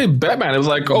Affleck played Batman, it was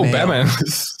like, oh, Man. Batman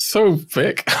is so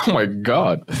thick. Oh my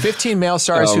god. 15 male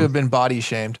stars who have been body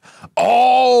shamed.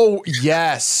 Oh,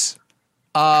 yes.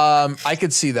 I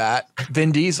could see that.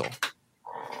 Vin Diesel.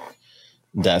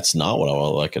 That's not what I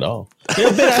want to like at all.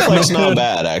 Ben Affleck's not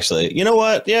bad, actually. You know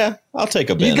what? Yeah, I'll take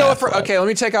a Ben You go Affleck. for okay, let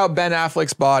me take out Ben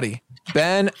Affleck's body.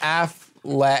 Ben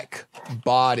Affleck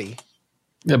body.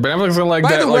 Yeah, Ben Affleck's got like By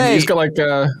that. the Like way, he's got like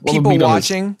People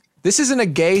watching, this isn't a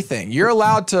gay thing. You're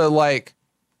allowed to like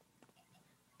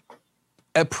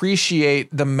appreciate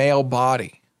the male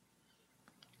body.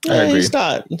 I Yeah, agree.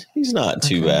 he's not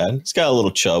too bad. He's got a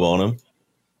little chub on him.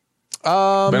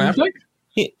 Ben Affleck.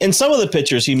 In some of the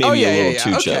pictures, he may Oh, be yeah, a little yeah, too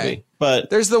yeah. chubby. Okay. But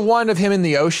There's the one of him in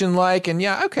the ocean, like, and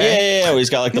yeah, okay. yeah, where he's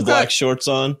got like the He's black got- shorts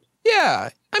on. Yeah.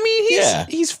 I mean,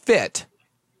 he's fit,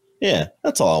 Yeah,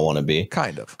 that's all I want to be.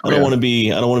 kind of. I don't want to be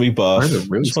buff. Mine's a I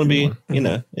really just want to skinny be,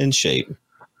 one. in shape.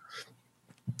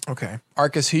 Okay.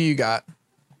 Arcus, who you got?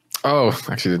 Oh,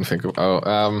 actually didn't think of.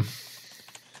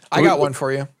 I got one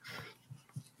for you.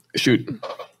 Shoot.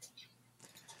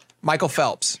 Michael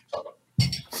Phelps.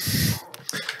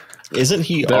 Isn't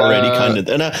he already kind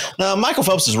of? Now, Michael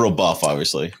Phelps is real buff,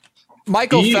 obviously.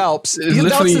 Michael He Phelps. is That's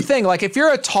literally- the thing. Like, if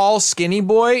you're a tall, skinny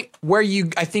boy, where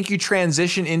I think you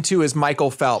transition into is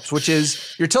Michael Phelps, which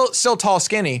is you're still tall,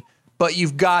 skinny, but you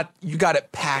got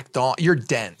it packed on. You're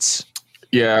dense.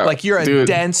 Yeah. Like you're a dude,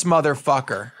 dense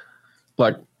motherfucker.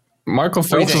 Like Michael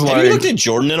Phelps is Have you looked like. at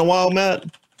Jordan in a while, Matt?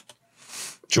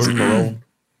 Jordan Marone,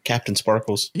 Captain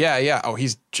Sparkles. Yeah. Oh,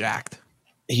 he's jacked.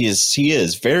 He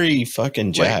is very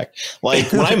fucking jacked.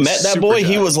 Like when I met that Super boy,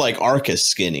 he jacked. was like Arcus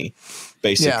skinny,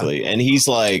 basically, and he's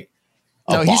like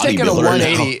No, he's taking a bodybuilder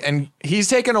 180, now. and he's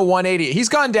taken a 180. He's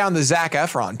gone down the Zac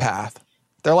Efron path.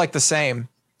 They're like the same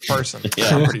person.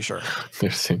 Yeah. I'm pretty sure. They're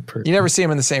the same person. You never see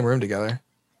them in the same room together.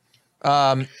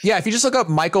 Yeah, if you just look up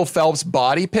Michael Phelps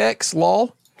body pics,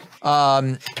 lol,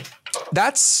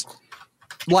 that's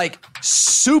like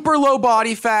super low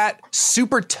body fat,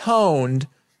 super toned,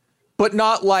 but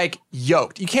not like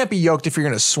yoked. You can't be yoked if you're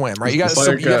gonna swim, right? You It's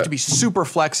like, you have to be super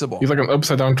flexible. He's like an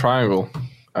upside down triangle.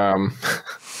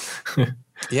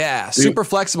 Yeah, super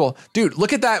flexible. Dude,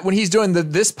 look at that when he's doing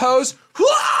this pose.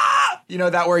 You know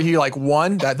that where he like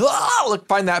won that. Look,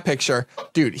 find that picture.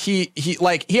 Dude, he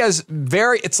has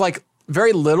it's like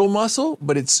very little muscle,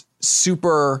 but it's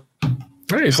super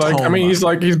Hey, it's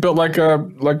like he's built like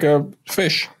a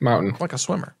fish mountain. like a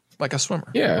swimmer. Like a swimmer.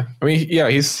 Yeah, I mean, yeah,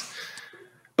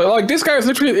 but like this guy is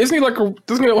literally, isn't he like,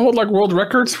 doesn't he hold like world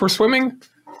records for swimming?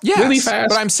 Yes, really fast.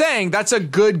 but I'm saying that's a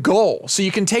good goal. So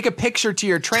you can take a picture to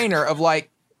your trainer of like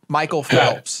Michael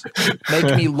Phelps,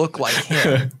 make me look like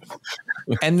him.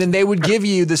 And then they would give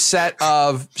you the set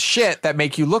of shit that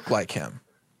make you look like him.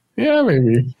 Yeah,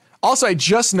 maybe. Also, I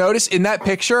just noticed in that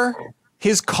picture,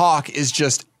 his cock is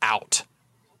just out.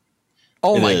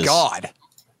 Oh It my is. God.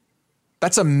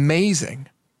 That's amazing.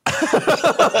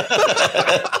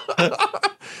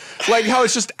 Like how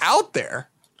it's just out there.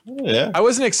 Yeah, I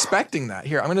wasn't expecting that.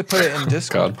 Here, I'm going to put it in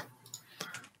Discord. God.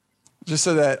 just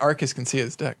so that Arcus can see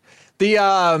his dick.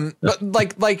 The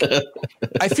but like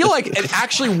I feel like it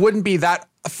actually wouldn't be that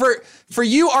for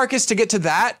you, Arcus, to get to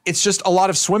that. It's just a lot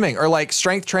of swimming or like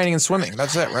strength training and swimming.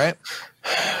 That's it, right?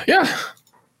 Yeah.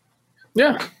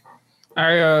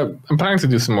 I'm planning to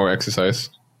do some more exercise.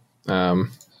 In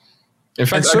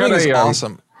fact, swimming is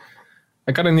awesome.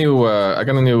 I got a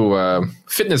new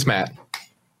fitness mat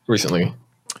recently.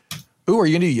 Ooh, are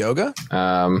you gonna do yoga?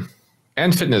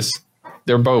 And fitness.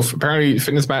 They're both. Apparently,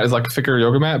 fitness mat is like a thicker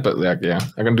yoga mat, but yeah,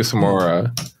 I'm gonna do some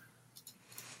more.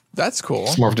 That's cool.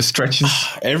 Some more of the stretches.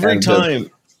 Every time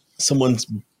someone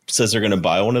says they're gonna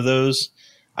buy one of those,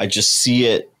 I just see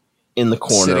it in the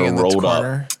corner, sitting in the rolled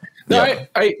corner. up. No,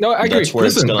 Yep. I agree. That's where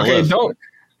Listen, it's gonna okay, live. don't.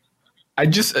 I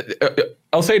just,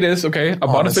 I'll say this, okay? I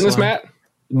bought a fitness Honestly. mat.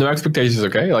 No expectations,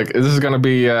 okay? Like this is gonna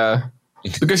be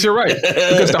because you're right.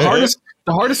 Because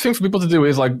the hardest thing for people to do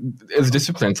is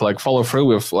discipline to like follow through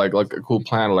with like a cool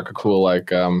plan or like a cool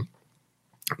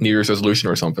New Year's resolution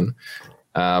or something.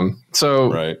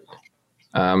 Right.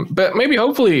 But maybe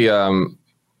hopefully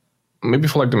maybe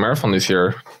for like the marathon this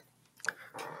year,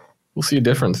 we'll see a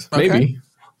difference. Okay. Maybe.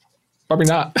 Probably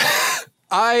not.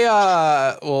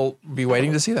 I will be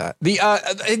waiting to see that.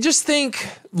 I just think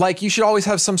like you should always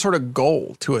have some sort of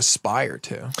goal to aspire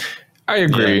to. I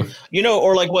agree. Yeah.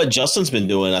 Or like what Justin's been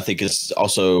doing, I think is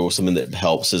also something that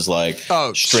helps is like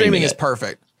streaming is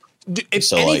perfect. If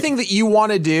So, anything that you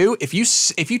want to do, if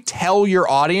you tell your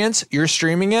audience you're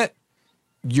streaming it,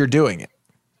 you're doing it.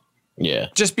 Yeah.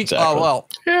 Just be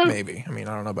Yeah. maybe. I mean,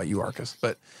 I don't know about you, Arcus,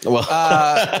 but Well,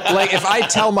 like if I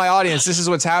tell my audience this is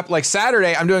what's happening, like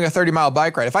Saturday, I'm doing a 30-mile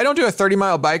bike ride. If I don't do a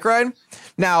 30-mile bike ride,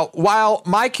 now while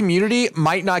my community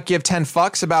might not give 10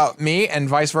 fucks about me and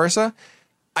vice versa,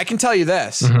 I can tell you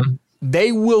this. Mm-hmm.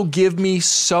 They will give me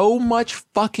so much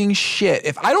fucking shit.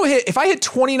 If I hit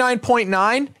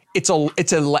 29.9,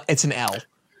 it's an L.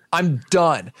 I'm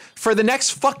done. For the next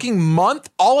fucking month,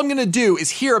 all I'm going to do is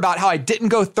hear about how I didn't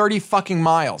go 30 fucking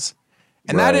miles.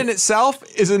 And that in itself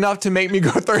is enough to make me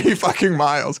go 30 fucking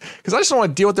miles because I just don't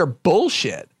want to deal with their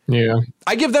bullshit. Yeah.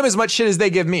 I give them as much shit as they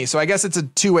give me. So I guess it's a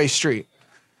two-way street.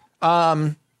 All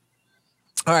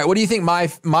right. What do you think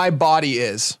my body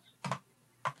is?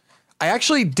 I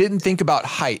actually didn't think about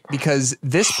height because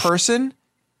this person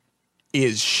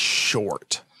is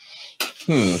short.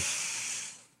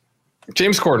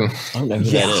 James Corden. I don't know who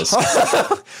that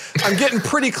is. I'm getting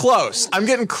pretty close. I'm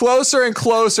getting closer and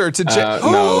closer to James.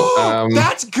 No.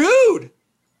 That's Good.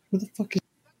 Who the fuck is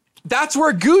That's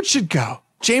where Good should go.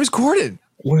 James Corden.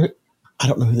 what? I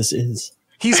don't know who this is.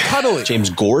 He's cuddly. James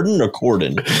Gordon or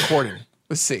Corden? Corden.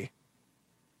 Let's see.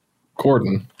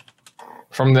 Corden.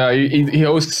 From he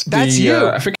hosts That's the you.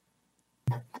 I think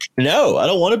No, I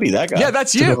don't want to be that guy. Yeah,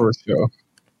 that's the you. Netflix show.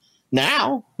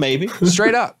 Now, maybe.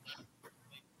 Straight up.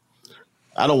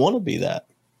 I don't want to be that.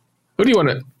 Who do you want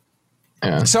to?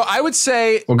 Yeah. So I would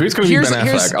say, Well, Good's gonna be Ben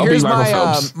Affleck. I'll be here's Michael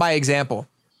Phelps. my example.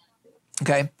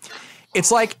 Okay. It's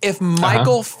like if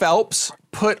Michael Phelps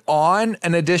put on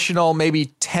an additional maybe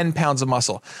 10 pounds of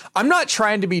muscle. I'm not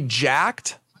trying to be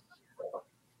jacked.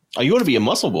 Oh, you want to be a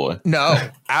muscle boy? No,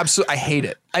 absolutely. I hate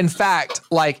it. In fact,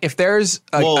 like if there's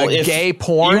a if gay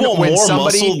porn you want when more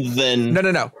somebody, muscle than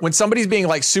no. When somebody's being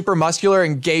like super muscular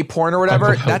and gay porn or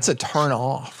whatever, that's a turn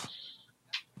off.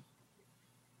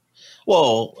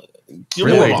 well, you're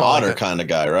Really? more of an Don't like otter it. kind of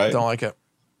guy, right? Don't like it.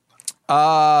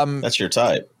 That's your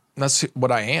type. That's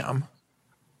what I am,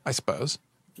 I suppose.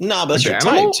 Nah, but that's your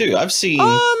animal? type too. I've seen who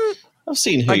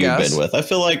I you've guess. been with. I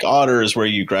feel like otter is where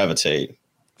you gravitate.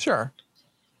 Sure.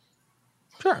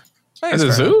 I think At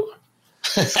it's the fair zoo?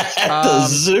 At the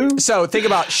zoo? So think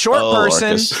about short Oh, person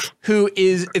Arcus. who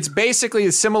is, it's basically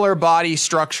a similar body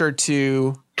structure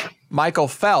to Michael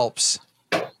Phelps,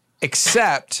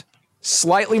 except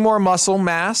slightly more muscle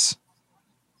mass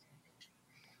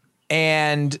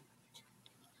and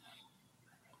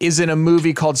is in a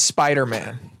movie called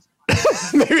Spider-Man.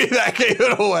 Maybe that gave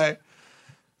it away.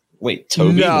 Wait,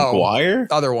 Toby No. Maguire?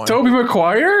 Other one. Toby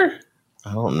Maguire?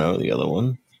 I don't know the other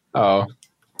one. Oh.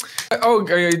 Jack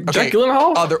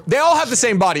Gyllenhaal? They all have the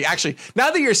same body, actually.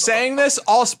 Now that you're saying this,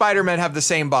 all Spider-Men have the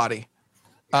same body.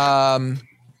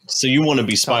 So you want to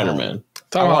be Spider-Man?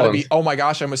 Tom I want to Holland. be. Oh my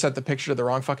gosh! I almost sent the picture to the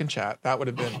wrong fucking chat. That would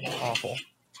have been awful.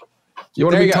 You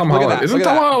want to There be you go. Tom Look at Holland? that. Isn't Look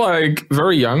at Tom Holland like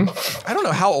very young? I don't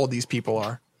know how old these people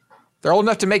are. They're old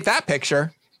enough to make that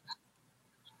picture.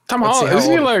 Tom Let's see Holland, how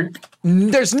isn't he old-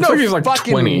 like? There's I no think he's like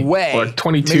fucking 20 way. or like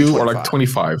 22 Maybe or like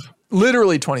 25.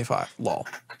 Literally 25. Lol.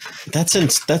 That's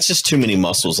just too many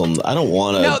muscles on. I don't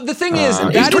want to. No, the thing is,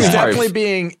 he's that is 25. definitely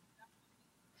being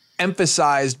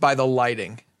emphasized by the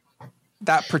lighting.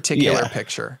 That particular Yeah.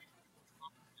 picture.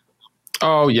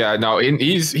 Oh yeah, no,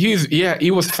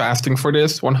 he was fasting for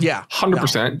this. 100%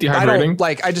 dehydrating.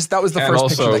 I don't that was the first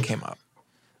picture also, that came up.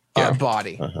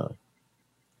 Body.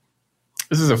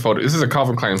 This is a photo. This is a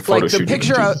Calvin Klein photo shoot. Like the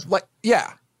picture,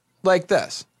 like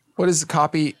this. What is the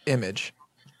copy image?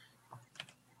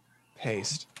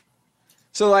 Paste.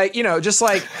 So like, just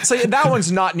like, so that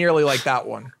one's not nearly like that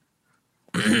one.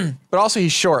 But also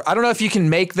he's short. I don't know if you can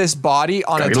make this body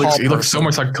on a tall person. He looks so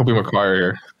much like Tobey Maguire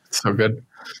here. It's so good.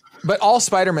 But all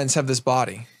Spider-Mans have this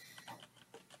body.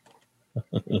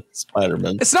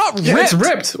 Spider-Man. It's not ripped. Yeah, it's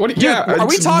ripped. What? Dude, are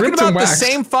we talking about the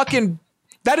same fucking?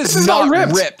 That is not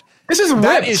ripped. This is ripped.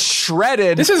 That is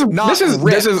shredded. This is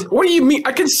ripped. What do you mean?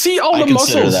 I can see all the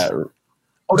muscles.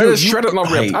 Oh, that is shredded, not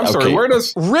ripped. I'm sorry. Where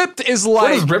does ripped is like?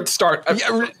 Where does ripped start?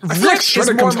 Ripped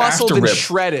is more muscle than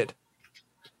shredded,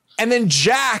 and then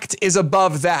jacked is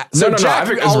above that. So no. I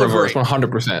think it's reversed.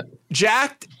 100%.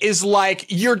 Jacked is like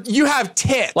you have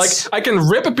tits. Like I can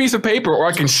rip a piece of paper or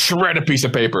I can shred a piece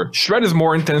of paper. Shred is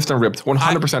more intense than ripped.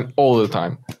 100% all the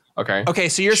time. Okay. Okay,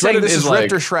 so you're saying this is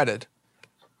ripped or shredded?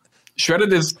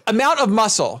 Shredded is amount of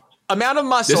muscle. Amount of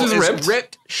muscle this is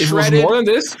ripped. Shredded. If it was more than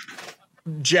this,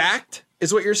 jacked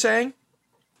is what you're saying.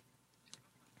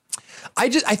 I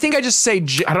think I just say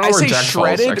I don't know where jacked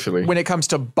shredded falls, actually. When it comes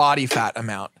to body fat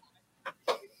amount.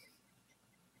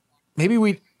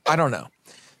 Maybe I don't know.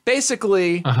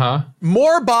 Basically,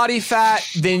 more body fat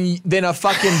than a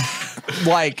fucking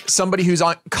like somebody who's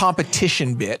on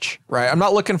competition bitch, right? I'm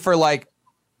not looking for like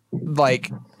right.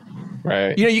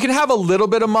 You can have a little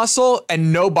bit of muscle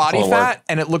and no body fat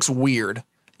and it looks weird.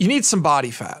 You need some body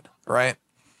fat, right?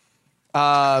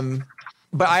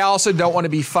 But I also don't want to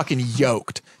be fucking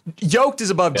yoked. Yoked is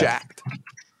above jacked.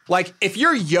 Like if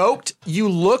you're yoked, you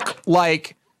look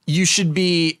like you should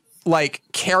be like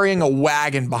carrying a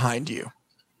wagon behind you.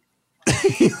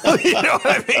 You know what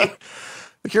I mean?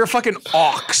 Like you're a fucking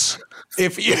ox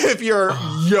if you're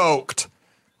yoked,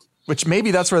 which maybe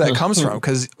that's where that comes from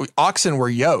because oxen were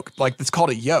yoked. Like it's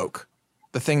called a yoke,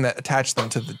 the thing that attached them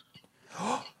to the.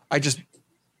 I just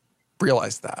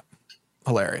realized that.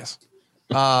 Hilarious.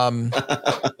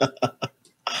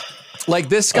 Like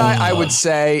this guy, I would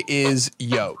say is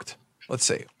yoked. Let's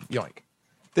see, yoink.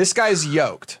 This guy's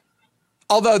yoked,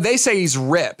 although they say he's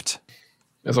ripped.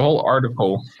 There's a whole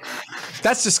article.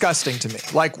 That's disgusting to me.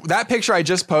 Like that picture I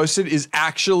just posted is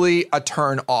actually a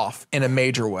turn off in a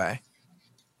major way.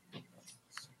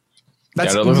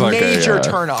 That's a major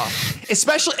turn off.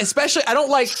 Especially I don't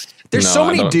like there's so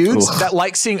many dudes that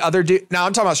like seeing other dudes. Now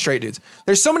I'm talking about straight dudes.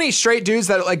 There's so many straight dudes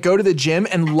that like go to the gym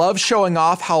and love showing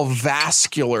off how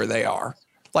vascular they are.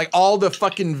 Like all the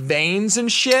fucking veins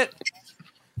and shit.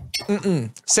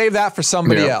 Save that for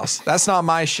somebody else. That's not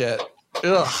my shit.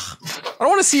 Ugh. I don't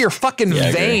want to see your fucking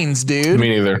veins, dude. Me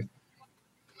neither.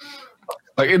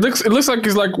 Like it looks like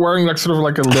he's like wearing like sort of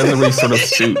like a leathery sort of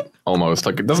suit almost.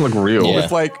 Like it doesn't look real. Yeah.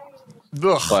 With like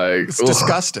it's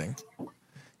disgusting.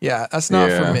 Yeah, that's not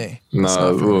for me.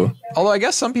 No. Although I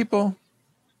guess some people.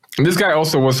 And this guy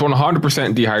also was 100%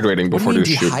 dehydrating before this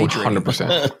shoot.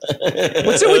 100%.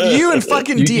 What's it with you and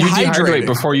fucking dehydrating? You dehydrate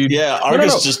before you. Yeah,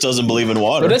 Argus just doesn't believe in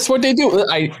water. But that's what they do.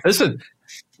 Listen.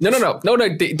 No.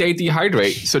 They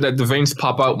dehydrate so that the veins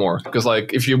pop out more. Because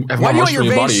like if you have more muscle in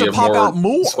your body, you have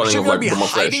more swelling of like the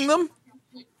hiding them.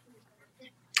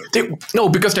 No,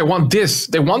 because they want this.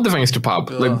 They want the veins to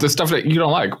pop. Like the stuff that you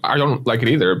don't like. I don't like it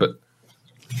either, but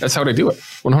that's how they do it.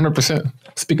 100%.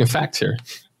 Speaking facts here.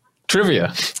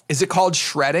 Trivia. Is it called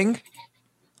shredding?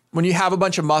 When you have a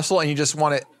bunch of muscle and you just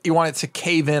want it to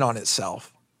cave in on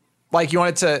itself. Like you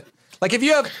want it to, like if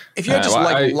you have just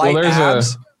light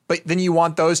abs, but then you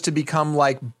want those to become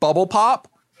like bubble pop.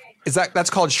 That's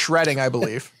called shredding, I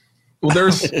believe. Well,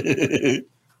 that's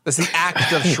the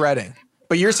act of shredding.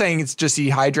 But you're saying it's just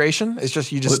dehydration? It's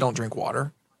just you just don't drink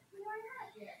water?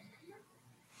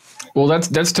 Well,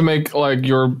 that's to make like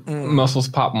your muscles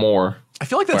pop more. I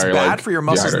feel like that's bad for your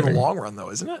muscles in the long run, though,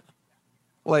 isn't it?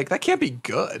 Like that can't be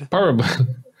good. Probably.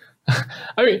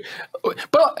 I mean,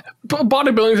 but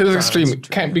bodybuilding to this extreme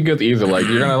can't be good either. Like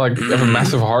you're gonna like have a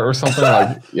massive heart or something.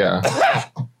 Like yeah,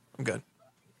 I'm good.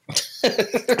 I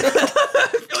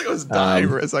feel like I was dying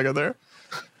for a second there.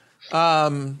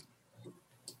 No,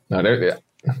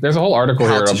 there's a whole article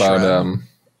here about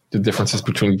the differences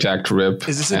between jacked rib.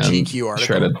 Is this a GQ article?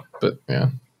 Shredded, but yeah.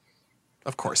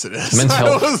 Of course it is. Men's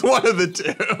Health. That was one of the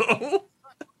two.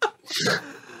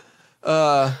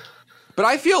 But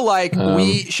I feel like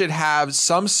we should have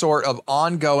some sort of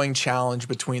ongoing challenge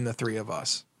between the three of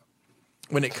us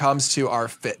when it comes to our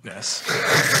fitness.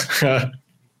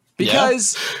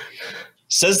 Because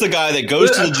says the guy that goes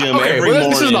to the gym every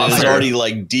morning and is already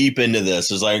like deep into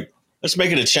this. Is like, Let's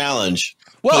make it a challenge.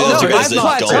 Well, Please, no, guys I've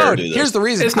that don't do plateaued. this. Here's the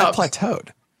reason. It's I've not- plateaued.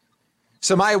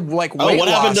 So my weight what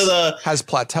happened to loss has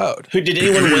plateaued. Who did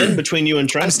anyone win between you and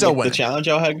Trent? I'm still the winning. challenge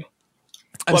y'all had? I'm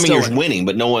Well, I mean, still you're winning. winning,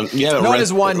 but no one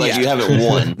has won yet. You haven't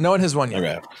won. No one has won yet.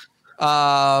 Okay.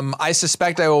 I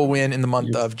suspect I will win in the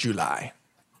month of July.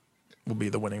 Will be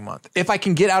the winning month if I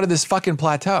can get out of this fucking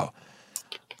plateau.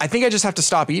 I think I just have to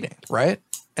stop eating, right?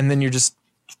 And then you just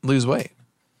lose weight.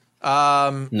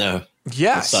 No,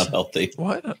 Yes. it's not healthy.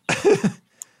 What?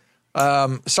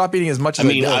 Stop eating as much as I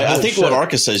mean, did. I Holy think shit. what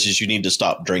Arcus says is you need to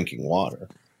stop drinking water.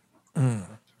 No,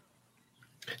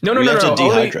 You have to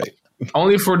dehydrate.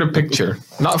 Only for the picture,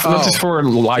 not just for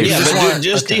life. Yeah, just but want-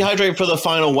 just okay. dehydrate for the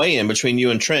final weigh-in between you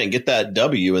and Trent. Get that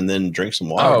W and then drink some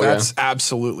water. Oh, yeah. That's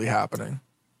absolutely happening.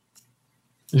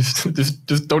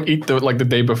 Just don't eat the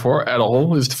day before at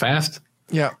all. Just fast.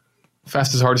 Yeah.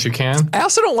 Fast as hard as you can. I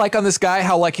also don't like on this guy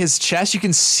how like his chest, you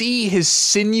can see his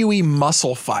sinewy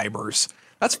muscle fibers.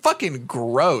 That's fucking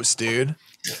gross, dude.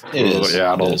 It is.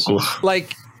 Yeah, It is.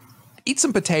 Like, eat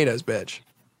some potatoes, bitch.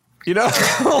 You know,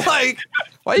 like,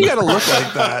 why you gotta look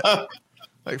like that?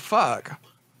 Like, fuck.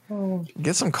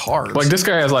 Get some carbs. Like this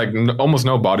guy has like almost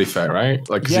no body fat, right?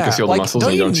 Like 'cause you can see all the muscles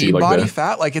don't and you don't need see like body the.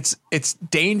 fat. Like, it's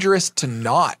dangerous to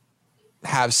not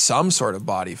have some sort of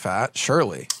body fat.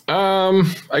 Surely.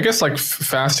 I guess like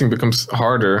fasting becomes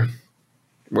harder.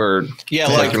 Where Yeah,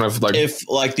 like, like, you know, if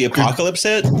like the apocalypse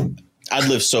hit, I'd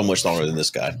live so much longer than this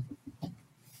guy.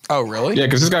 Oh, really? yeah,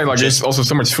 because this guy like there's also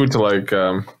so much food to like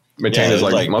maintain his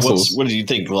like muscles. What do you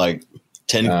think? Like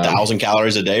 10,000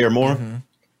 calories a day or more?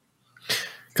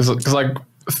 Because like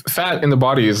fat in the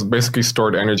body is basically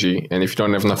stored energy, and if you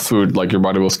don't have enough food, like your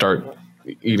body will start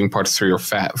eating parts through your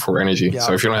fat for energy. Yeah.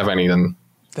 So if you don't have any, then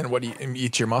Then what do you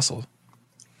eat your muscle?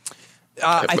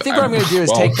 I think what I'm going to do is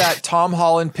well- take that Tom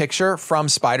Holland picture from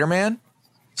Spider-Man.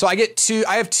 So I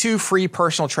have 2 free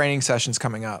personal training sessions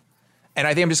coming up. And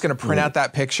I think I'm just going to print out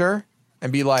that picture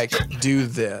and be like, do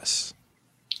this.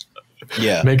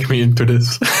 Yeah. make me into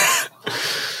this.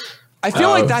 I feel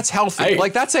like that's healthy. I-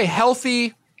 Like that's a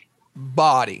healthy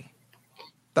body.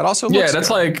 That also looks Yeah, that's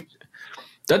good.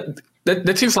 like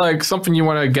that seems like something you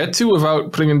want to get to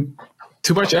without putting in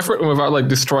too much effort and without like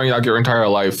destroying like your entire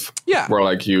life. Yeah. Where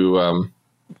like you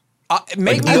Make I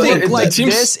me think look it like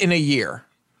seems- this in a year.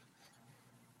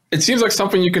 it seems like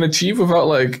something you can achieve without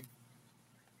like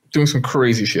doing some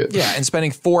crazy shit. Yeah, and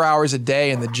spending 4 hours a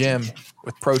day in the gym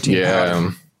with protein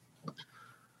powder.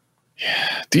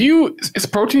 Yeah. Is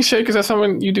protein shake, is that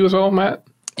something you do as well, Matt?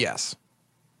 Yes.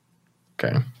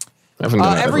 Okay. I haven't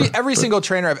done that ever. Every single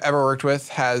trainer I've ever worked with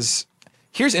has.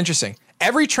 Here's interesting.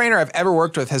 Every trainer I've ever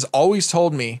worked with has always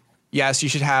told me, yes, you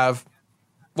should have,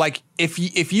 like, if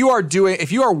you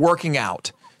are working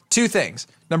out, 2 things.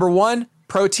 Number 1,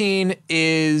 protein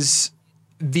is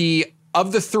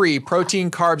of the 3,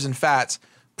 protein, carbs, and fats.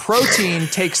 Protein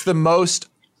takes the most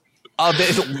of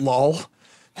it. Lol.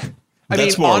 I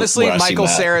That's mean, more honestly, where I see Michael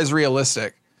Matt. Cera is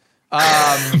realistic.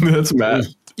 That's Matt.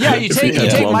 Yeah, you If take he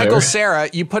has Michael blonde hair. Cera,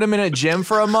 you put him in a gym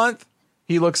for a month,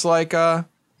 he looks like Tom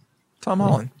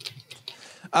Holland.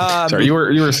 Sorry, you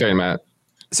were saying, Matt.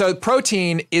 So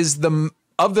protein is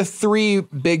of the 3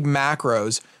 big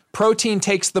macros, protein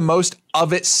takes the most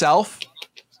of itself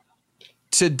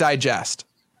to digest.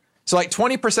 So like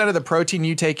 20% of the protein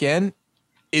you take in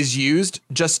is used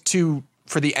just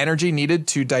for the energy needed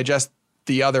to digest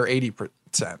the other 80%.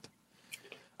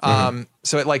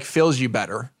 So it like fills you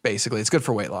better, basically. It's good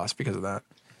for weight loss because of that.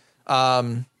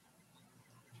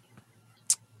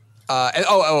 I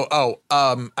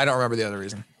don't remember the other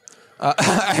reason.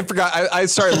 I forgot. I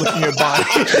started looking at body.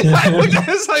 I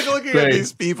was like looking at Right.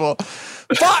 these people.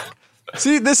 Fuck.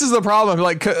 See, this is the problem.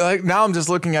 Like now I'm just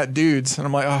looking at dudes and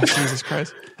I'm like, oh, Jesus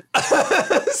Christ.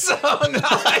 So now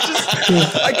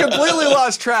I completely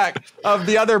lost track of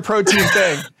the other protein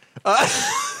thing.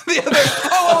 The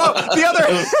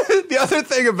other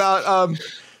thing about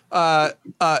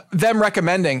them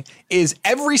recommending is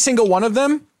every single one of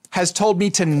them has told me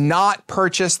to not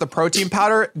purchase the protein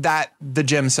powder that the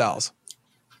gym sells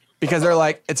because they're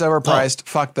like, it's overpriced.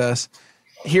 Fuck this.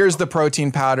 Here's the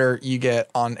protein powder you get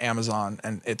on Amazon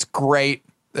and it's great.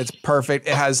 It's perfect.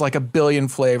 It has like 1 billion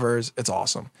flavors. It's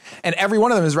awesome. And every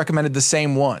one of them has recommended the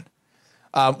same one,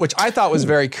 which I thought was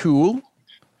very cool.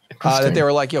 That they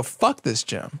were like, yo, fuck this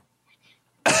gym.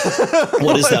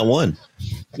 What is that one?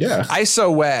 Yeah.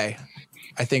 ISO Whey,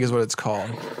 I think is what it's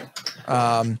called.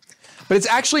 But it's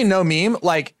actually no meme.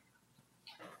 Like,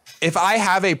 if I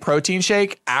have a protein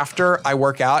shake after I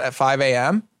work out at 5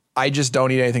 a.m., I just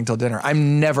don't eat anything till dinner.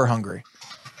 I'm never hungry.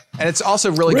 And it's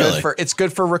also really good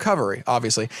for recovery,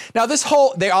 obviously. Now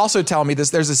they also tell me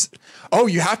there's this, oh,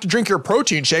 you have to drink your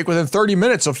protein shake within 30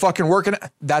 minutes of fucking working.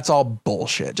 That's all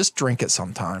bullshit. Just drink it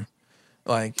sometime.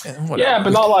 Like, whatever. Yeah,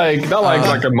 but not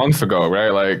like a month ago,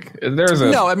 right? Like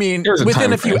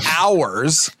within a few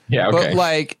hours. Yeah, okay. But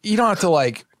like, you don't have to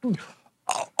like,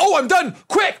 oh, I'm done,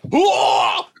 quick.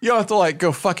 You don't have to like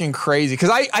go fucking crazy.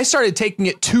 Cause I started taking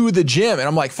it to the gym and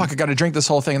I'm like, fuck, I got to drink this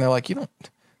whole thing. And they're like, you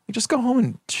just go home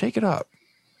and shake it up.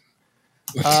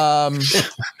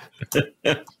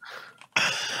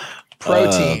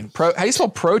 Protein. How do you spell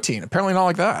protein? Apparently not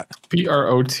like that.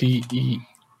 Protein.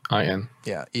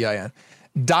 Yeah, EIN.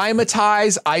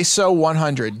 Dymatize ISO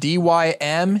 100.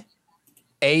 DYMATIZE.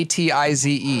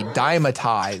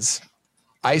 Dymatize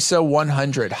ISO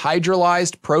 100.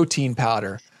 Hydrolyzed protein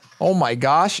powder. Oh my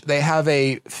gosh. They have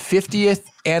a 50th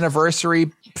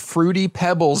anniversary Fruity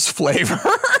Pebbles flavor.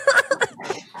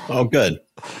 Oh, good.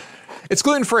 It's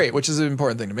gluten-free, which is an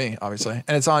important thing to me, obviously.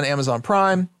 And it's on Amazon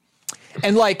Prime.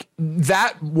 And like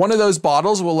that, one of those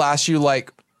bottles will last you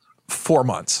like 4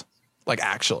 months. Like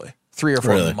actually 3 or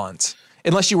 4 months.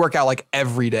 Unless you work out like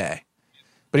every day.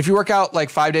 But if you work out like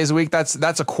 5 days a week, that's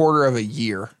a quarter of a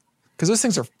year. Because those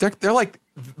things they're like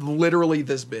literally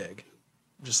this big.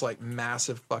 Just like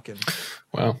massive fucking.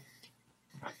 Wow.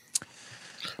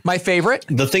 My favorite.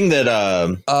 The thing that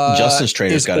Justin's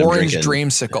trainer's got him orange drinking.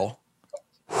 dreamsicle.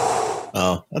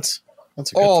 Oh, that's a good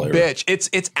flavor. Bitch.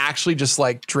 It's actually just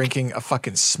like drinking a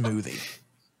fucking smoothie.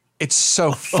 It's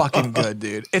so fucking good,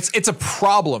 dude. It's a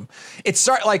problem. It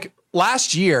started like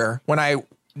last year when I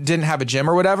didn't have a gym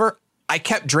or whatever, I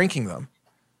kept drinking them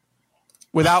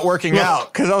without working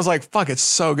out because I was like, fuck, it's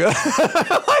so good.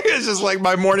 Like, it's just like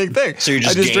my morning thing. So you're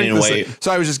just gaining weight.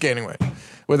 So I was just gaining weight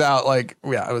without like,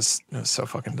 yeah, it was so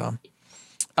fucking dumb.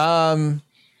 But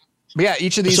yeah,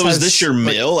 each of these. So is this your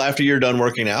meal after you're done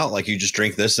working out? Like you just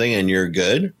drink this thing and you're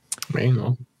good?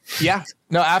 Yeah.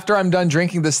 No, after I'm done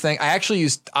drinking this thing,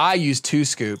 I use 2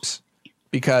 scoops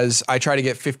because I try to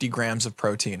get 50 grams of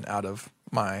protein out of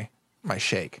my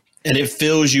shake. And it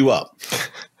fills you up.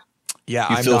 Yeah,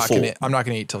 I'm not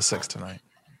gonna eat till 6 tonight.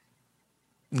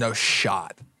 No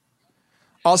shot.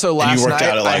 Also, last night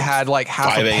I had like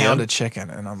half a pound of chicken,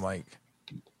 and I'm like,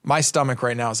 my stomach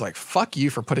right now is like, fuck you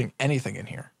for putting anything in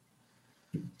here.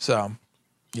 So,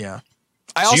 yeah.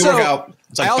 I also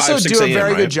do a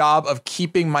very good job of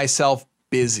keeping myself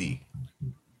busy.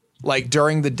 Like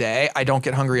during the day, I don't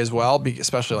get hungry as well,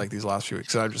 especially like these last few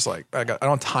weeks. So I'm just like, I don't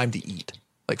have time to eat.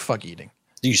 Like fuck eating.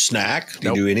 Do you snack? Do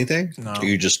you do anything? No. Do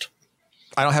you just?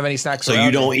 I don't have any snacks. So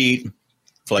you don't eat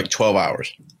for like 12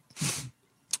 hours.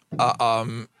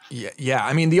 Yeah.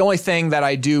 I mean, the only thing that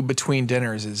I do between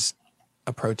dinners is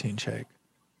a protein shake,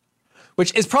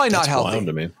 which is probably not healthy. Wild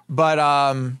to me.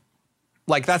 But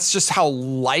like that's just how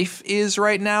life is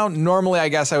right now. Normally, I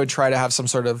guess I would try to have some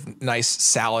sort of nice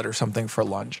salad or something for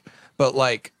lunch. But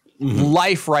like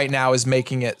life right now is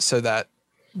making it so that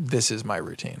this is my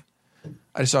routine.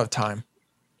 I just don't have time.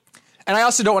 And I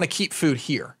also don't want to keep food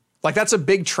here. Like that's a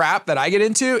big trap that I get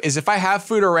into is if I have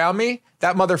food around me,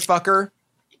 that motherfucker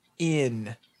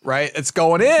in, right? It's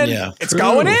going in. Yeah, it's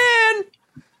going in.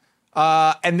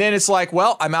 And then it's like,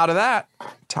 well, I'm out of that.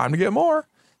 Time to get more.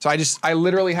 So I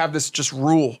literally have this just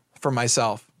rule for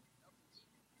myself.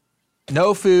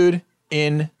 No food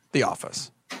in the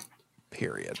office.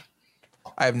 Period.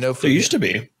 I have no food. There used to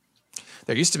be.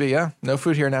 There used to be, yeah. No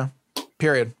food here now.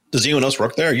 Period. Does anyone else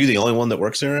work there? Are you the only one that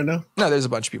works there right now? No, there's a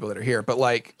bunch of people that are here, but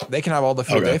like they can have all the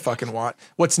food they fucking want.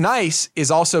 What's nice is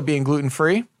also being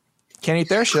gluten-free. Can't eat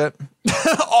their shit.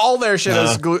 All their shit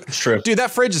is gluten. It's true. Dude,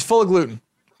 that fridge is full of gluten.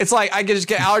 It's like I could just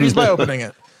get allergies by opening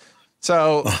it.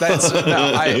 So that's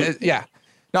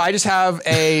I just have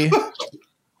a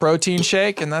protein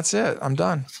shake and that's it. I'm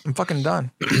done. I'm fucking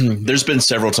done. There's been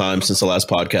several times since the last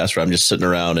podcast where I'm just sitting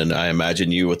around and I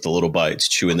imagine you with the little bites,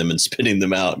 chewing them and spitting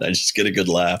them out. And I just get a good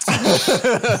laugh.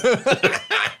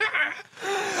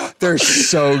 They're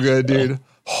so good, dude.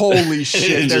 Holy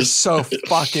shit. They're so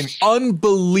fucking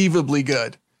unbelievably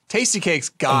good. Tasty Cake's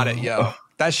got it, yo.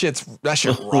 That shit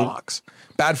rocks.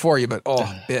 Bad for you, but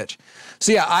bitch.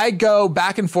 So yeah, I go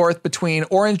back and forth between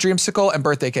Orange Dreamsicle and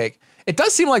Birthday Cake. It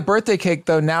does seem like Birthday Cake,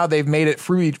 though, now they've made it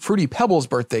Fruity Pebbles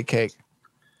Birthday Cake,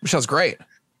 which sounds great.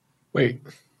 Wait,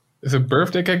 is it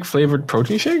Birthday Cake flavored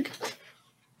protein shake?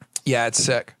 Yeah, it's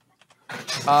sick.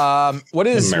 What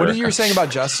did you were saying about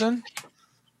Justin?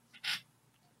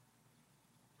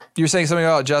 You were saying something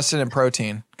about Justin and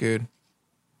protein. Good.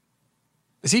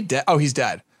 Is he dead? Oh, he's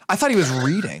dead. I thought he was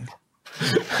reading.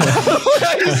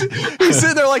 he's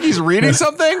sitting there like he's reading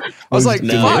something. I was like,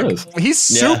 fuck, he's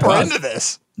super into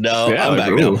this. No, Yeah, I'm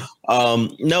back ooh. now.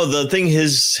 No, the thing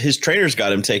his trainers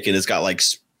got him taking has got like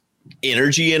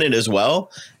energy in it as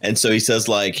well, and so he says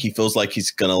like he feels like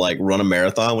he's gonna like run a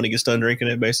marathon when he gets done drinking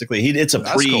it. Basically, it's a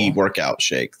That's cool. pre-workout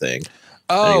shake thing.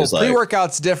 Oh,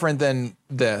 pre-workout's different than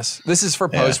this. This is for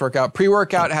post-workout.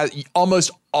 Pre-workout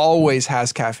almost always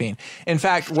has caffeine. In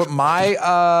fact, what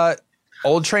my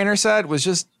old trainer said was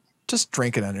just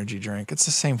drink an energy drink. It's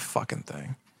the same fucking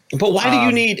thing. But why do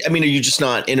you need? I mean, are you just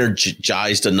not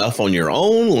energized enough on your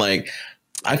own? Like,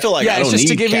 I feel like I don't need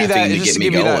caffeine to get me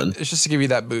going. It's just to give you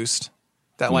that boost.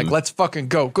 That like, let's fucking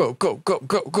go.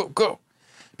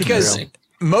 Because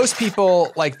most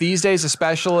people, like these days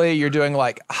especially, you're doing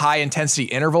like high intensity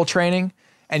interval training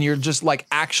and you're just like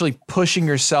actually pushing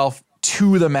yourself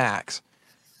to the max.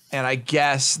 And I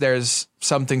guess there's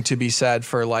something to be said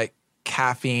for like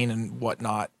caffeine and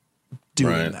whatnot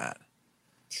doing that.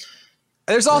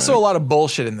 There's also a lot of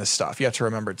bullshit in this stuff. You have to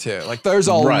remember too. Like there's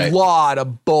a lot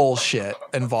of bullshit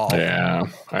involved. Yeah,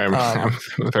 I'm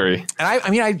very. And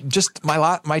I just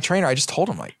my trainer. I just told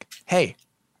him like, hey,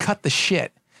 cut the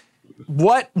shit.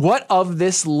 What of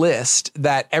this list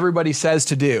that everybody says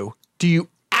to do you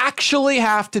actually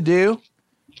have to do?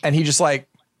 And he just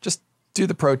do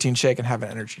the protein shake and have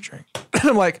an energy drink. And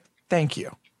I'm like, thank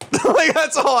you. Like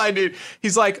that's all I do.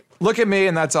 He's like, look at me,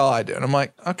 and that's all I do. And I'm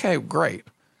like, okay, great.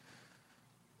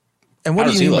 And what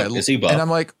do you mean by is he buff? And I'm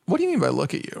like, what do you mean by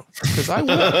look at you? Because I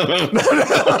will.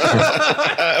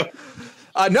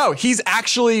 No, he's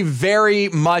actually very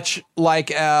much like.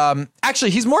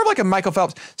 Actually, he's more of like a Michael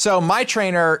Phelps. So my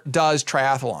trainer does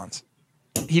triathlons.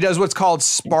 He does what's called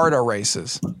Sparta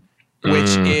races, which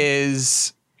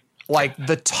is like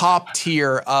the top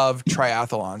tier of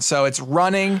triathlon. So it's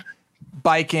running,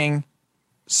 biking,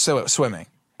 swimming.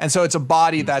 And so it's a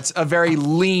body that's a very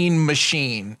lean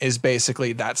machine is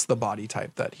basically that's the body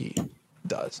type that he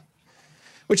does,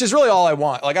 which is really all I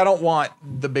want. Like, I don't want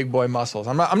the big boy muscles.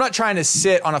 I'm not trying to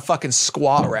sit on a fucking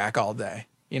squat rack all day.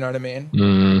 You know what I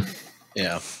mean?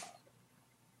 Yeah.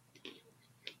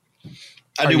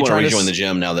 I do want to rejoin the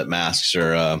gym now that masks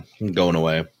are going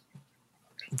away.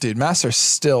 Dude, masks are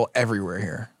still everywhere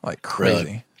here. Like crazy.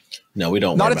 Really? No, we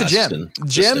don't. Not at the gym.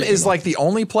 Gym is like the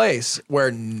only place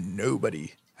where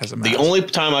nobody has a mask. The only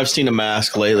time I've seen a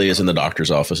mask lately is in the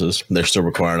doctor's offices. They're still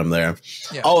requiring them there.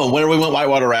 Yeah. Oh, and when we went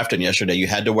whitewater rafting yesterday, you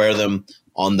had to wear them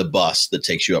on the bus that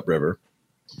takes you upriver.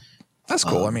 That's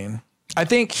cool. I mean, I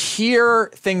think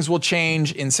here things will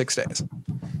change in 6 days.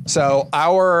 So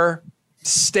our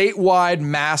statewide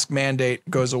mask mandate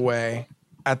goes away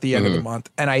at the end of the month.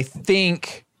 And I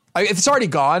think it's already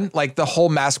gone. Like the whole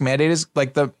mask mandate is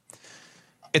like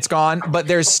it's gone, but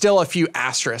there's still a few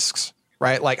asterisks,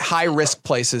 right? Like high risk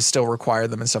places still require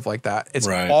them and stuff like that. It's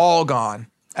all gone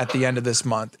at the end of this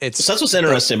month. So that's what's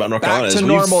interesting about North Carolina. Back to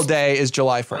normal day is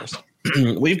July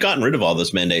 1st. We've gotten rid of all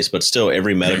those mandates, but still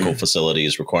every medical facility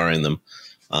is requiring them.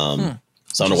 So I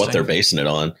don't know what they're basing it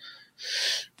on,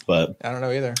 but I don't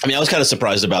know either. I mean, I was kind of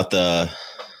surprised about the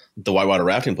whitewater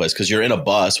rafting place because you're in a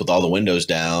bus with all the windows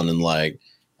down and like,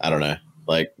 I don't know,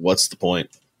 like what's the point?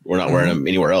 We're not wearing them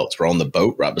anywhere else. We're on the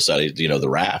boat right beside, the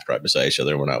raft right beside each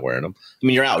other. We're not wearing them. I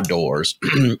mean, you're outdoors,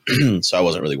 so I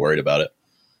wasn't really worried about it.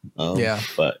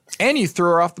 And you threw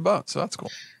her off the boat, so that's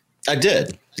cool. I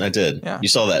did. Yeah. You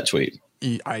saw that tweet.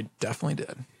 I definitely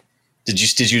did.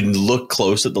 Did you look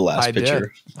close at the last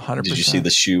picture? 100%. Did you see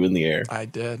the shoe in the air? I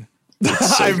did.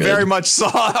 So I very much saw.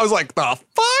 I was like, the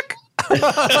fuck?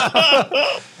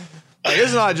 Like,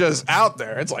 it's not just out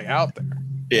there. It's like out there.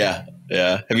 Yeah.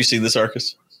 Have you seen this,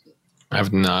 Arcus? I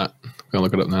have not. I'm gonna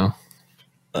look it up now.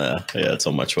 Yeah, it's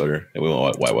on my Twitter. We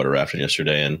went whitewater rafting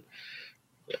yesterday, and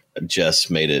Jess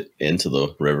made it into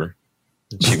the river.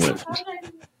 She went.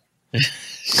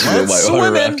 She went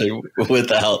whitewater rafting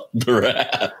without the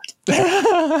raft.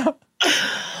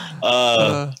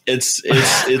 It's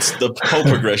the whole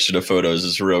progression of photos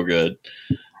is real good.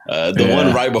 The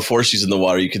one right before she's in the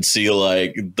water, you can see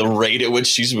like the rate at which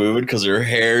she's moving because her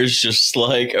hair is just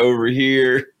like over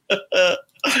here.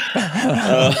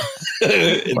 And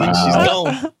then she's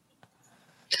gone.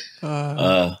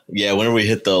 Whenever we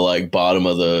hit the like bottom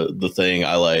of the thing,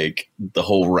 I like the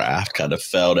whole raft kind of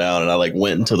fell down, and I like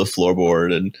went into the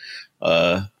floorboard and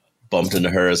bumped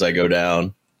into her as I go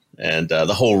down, and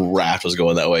the whole raft was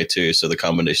going that way too. So the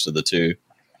combination of the two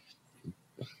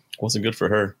wasn't good for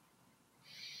her.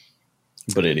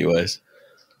 But anyways,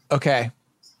 okay,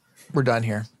 we're done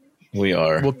here. We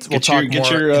are. We'll talk more.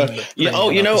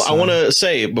 I want to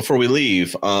say before we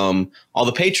leave, all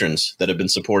the patrons that have been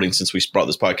supporting since we brought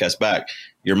this podcast back,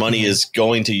 your money is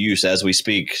going to use as we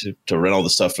speak to rent all the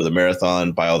stuff for the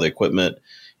marathon, buy all the equipment.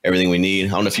 everything we need. I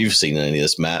don't know if you've seen any of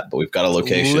this, Matt, but we've got a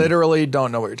location. Literally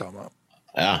don't know what you're talking about.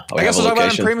 Yeah, I guess we'll talk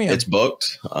about it in premium. It's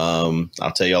booked. I'll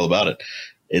tell you all about it.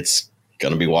 It's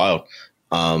gonna be wild.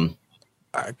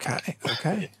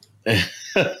 Okay.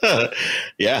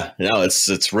 Yeah, no,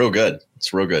 it's real good.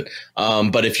 It's real good.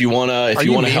 But if you wanna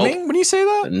help, when you say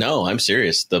that? No, I'm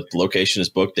serious. The location is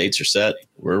booked. Dates are set.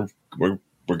 We're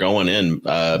going in.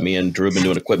 Me and Drew have been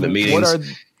doing equipment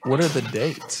meetings. What are the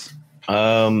dates?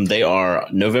 They are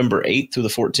November 8th through the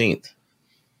 14th.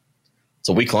 It's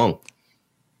a week long.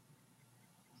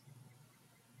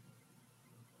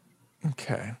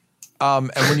 Okay.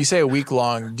 And when you say a week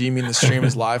long, do you mean the stream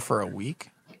is live for a week?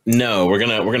 No, we're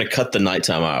gonna cut the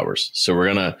nighttime hours. So we're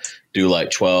gonna do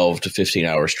like 12 to 15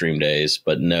 hour stream days,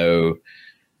 but no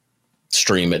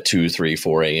stream at 2, 3,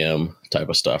 4 a.m. type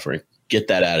of stuff. We're gonna get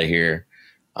that out of here.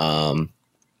 And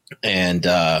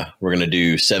we're gonna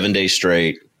do 7 days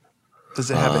straight.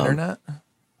 Does it have internet?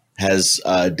 Has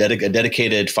a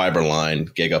dedicated fiber line,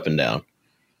 gig up and down.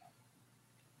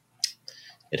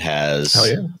 It has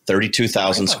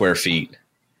 32,000 square feet.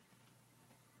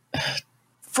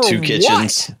 For 2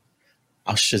 kitchens. What?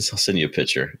 I'll send you a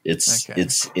picture. It's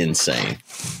insane.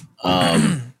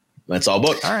 That's all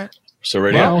booked. All right. So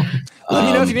ready. Well, let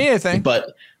me know if you need anything.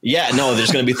 But yeah, no,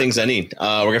 there's going to be things I need. We're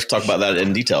going to have to talk about that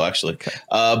in detail, actually. Okay.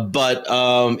 But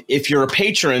if you're a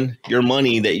patron, your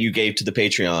money that you gave to the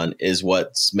Patreon is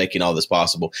what's making all this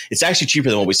possible. It's actually cheaper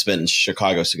than what we spent in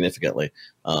Chicago significantly.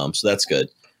 So that's good.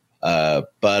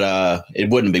 But it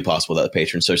wouldn't be possible without the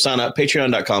patron. So sign up,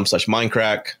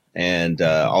 patreon.com/Mindcrack. And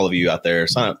all of you out there,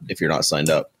 sign up if you're not signed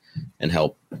up and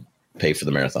help pay for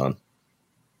the marathon.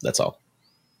 That's all.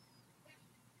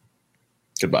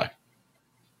 Goodbye.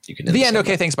 You can the end.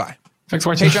 Okay, thanks. Bye. Thanks for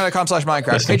watching.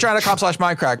 Patreon.com/Mindcrack.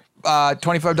 Patreon.com/Mindcrack.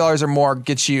 25 $ or more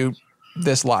gets you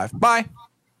this live. Bye.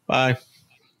 Bye.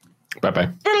 Bye-bye.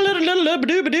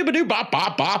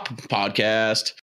 Podcast.